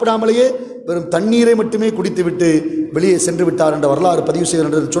சாப்பிடாமலேயே வெறும் தண்ணீரை மட்டுமே குடித்துவிட்டு வெளியே சென்று விட்டார் என்ற வரலாறு பதிவு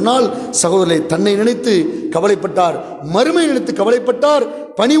செய்கிறார் என்று சொன்னால், சகோதரரை தன்னை நினைத்து கவலைப்பட்டார், மறுமை நினைத்து கவலைப்பட்டார்,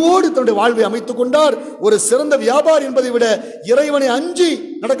 பணிவோடு தன்னுடைய வாழ்வை அமைத்துக் கொண்டார். ஒரு சிறந்த வியாபாரி என்பதை விட இறைவனை அஞ்சி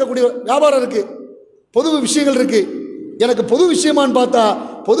நடக்கக்கூடிய வியாபாரம் இருக்கு, பொது விஷயங்கள் இருக்கு. எனக்கு பொது விஷயமான்னு பார்த்தா,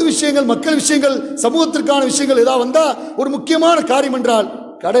 பொது விஷயங்கள், மக்கள் விஷயங்கள், சமூகத்திற்கான விஷயங்கள் ஏதாவது வந்தா ஒரு முக்கியமான காரியம் என்றால்,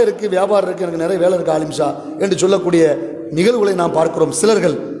 கடை இருக்கு, வியாபாரம் இருக்கு, எனக்கு நிறைய வேலை இருக்கு ஆலிம்ஷா என்று சொல்லக்கூடிய நிகழ்வுகளை நாம் பார்க்கிறோம்.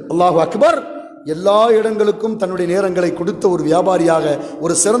 சிலர்கள் அல்லாஹு அக்பர் எல்லா இடங்களுக்கும் தன்னுடைய நேரங்களை கொடுத்த ஒரு வியாபாரியாக,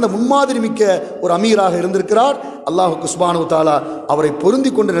 ஒரு சிறந்த முன்மாதிரி மிக்க ஒரு அமீராக இருந்திருக்கிறார். அல்லாஹு சுப்ஹானஹு வ தஆலா அவரை பொருந்தி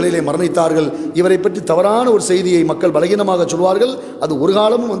கொண்ட நிலையிலே மரணித்தார்கள். இவரை பற்றி தவறான ஒரு செய்தியை மக்கள் பலகீனமாக சொல்வார்கள். அது ஒரு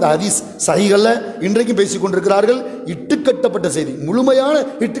காலமும் அந்த ஹதீஸ் சஹீஹல்ல, இன்றைக்கும் பேசிக் கொண்டிருக்கிறார்கள். இட்டுக்கட்டப்பட்ட செய்தி, முழுமையான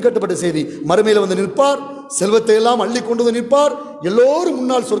இட்டுக்கட்டப்பட்ட செய்தி. மறுமையில் வந்து நிற்பார், செல்வத்தை எல்லாம் அள்ளி கொண்டு வந்து நிற்பார், எல்லோரும்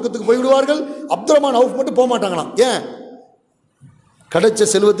முன்னால் சொர்க்கத்துக்கு போய்விடுவார்கள். அப்துல் ரஹ்மான் அவுஃப் மட்டும் போக மாட்டாங்களாம். ஏன்? கிடைச்ச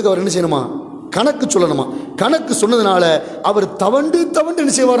செல்வத்துக்கு அவர் என்ன செய்யணுமா? கணக்கு சொல்லணுமா? கணக்கு சொன்னதுனால அவர் தவண்டு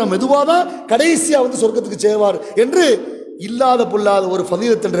என்ன செய்வாரா? மெதுவாக தான் கடைசியாக வந்து சொர்க்கத்துக்கு சேருவார் என்று இல்லாத பொல்லாத ஒரு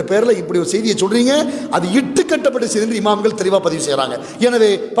ஃபதீலத் என்ற பெயரில் இப்படி ஒரு செய்தியை சொல்றீங்க. அது இட்டுக்கட்டப்பட்ட செய்தி என்று இமாம்கள் தெளிவாக பதிவு செய்கிறாங்க.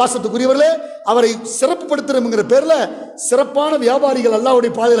 எனவே பாசத்துக்குரியவர்களே, அவரை சிறப்புப்படுத்துறோம்ங்கிற பேரில் சிறப்பான வியாபாரிகள்,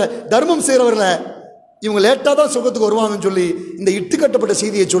 அல்லாஹ்வுடைய பாதையில் தர்மம் செய்கிறவர்களை இவங்க லேட்டாக தான் சுகத்துக்கு வருவாங்கன்னு சொல்லி இந்த இட்டுக்கட்டப்பட்ட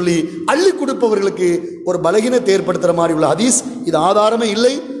செய்தியை சொல்லி அள்ளி கொடுப்பவர்களுக்கு ஒரு பலகீனத்தை ஏற்படுத்துகிற மாதிரி உள்ள ஹதீஸ் இது ஆதாரமே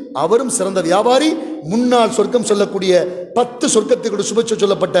இல்லை. அவரும் சிறந்த வியாபாரி, முன்னால் சொர்க்கம் சொல்லக்கூடிய 10 சொர்க்கத்துக்கு சுபச்ச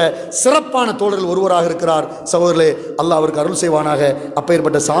சொல்லப்பட்ட சிறப்பான தோழர்கள் ஒருவராக இருக்கிறார். சகோதரர்களே, அல்லாஹ் அவருக்கு அருள் செய்வானாக.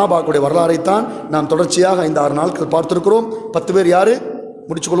 அப்பேற்பட்ட சஹாபாக்களுடைய வரலாறைத்தான் நாம் தொடர்ச்சியாக 5-6 நாட்கள் பார்த்திருக்கிறோம். 10 பேர் யாரு?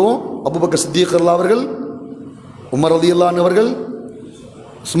 முடிச்சுக்கொள்வோம். அபூபக்கர் சித்திக் ரலியல்லாஹு அவர்கள், உமர் ரலியல்லாஹு அன்ஹு அவர்கள்,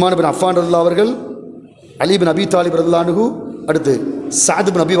 உஸ்மான் பின் அஃபான் ரலியல்லாஹு அவர்கள், அலி பின் அபி தாலிப் ரலியல்லாஹு அன்ஹு, அடுத்து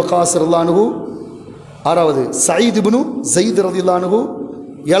சஅத் பின் அபி வக்காஸ் ரலியல்லாஹு அன்ஹு, 6வது சயீத் இப்னு ஸைத் ரலியல்லாஹு அன்ஹு,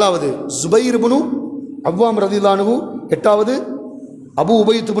 7வது ஜுபைர் இப்னு அவ்வாம் ரலியல்லாஹு அன்ஹு, 8வது அபு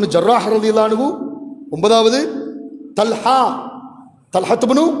உபைத் இப்னு ஜர்ராஹ் ரலியல்லாஹு அன்ஹு, 9வது தல்ஹத்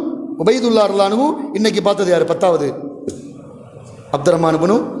இப்னு உபைதுல்லாஹ் ரலியல்லாஹு அன்ஹு. இன்னைக்கு பார்த்தது யார்? 10வது அப்துர் ரஹ்மான்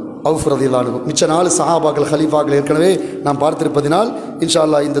இப்னு அவுஃப் ரலியல்லாஹு அன்ஹு. மிச்ச 4 சஹாபாக்கள், ஹலீஃபாக்கள் ஏற்கனவே நாம் பார்த்திருப்பதினால் இன்ஷா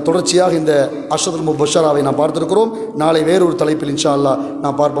அல்லாஹ் இந்த தொடர்ச்சியாக இந்த அஷ்ரத்துல் முபஷ்ஷராவை நாம் பார்த்திருக்கிறோம். நாளை வேறொரு தலைப்பில் இன்ஷா அல்லாஹ்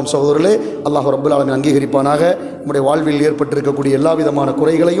நாம் பார்ப்போம். சகோதரர்களே, அல்லாஹ் ரப்பல் ஆலமீன் அங்கீகரிப்பானாக. நம்முடைய வாழ்வில் ஏற்பட்டிருக்கக்கூடிய எல்லா விதமான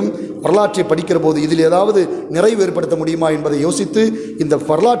குறைகளையும் வரலாற்றை படிக்கிற போது இதில் ஏதாவது நிறைவு ஏற்படுத்த முடியுமா என்பதை யோசித்து இந்த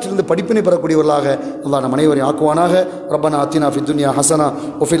வரலாற்றிலிருந்து படிப்பினை பெறக்கூடியவர்களாக அல்லாஹ் நம் அனைவரையும் ஆக்குவானாக. ரப்பனா அத்தினா ஃபித் துன்யா ஹஸனா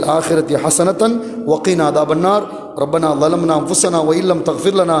வஃபில் ஆখিরাতি ஹஸனத்தன் வகீனா அதாபன்னார். ربنا ظلمنا أنفسنا وإن لم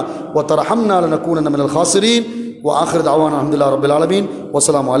تغفر لنا وترحمنا لنكونن من الخاسرين. وآخر دعوانا الحمد لله رب العالمين.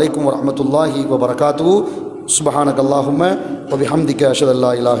 والسلام عليكم ورحمة الله وبركاته. سبحانك اللهم وبحمدك أشهد أن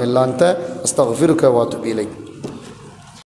لا إله إلا أنت أستغفرك وأتوب إليك.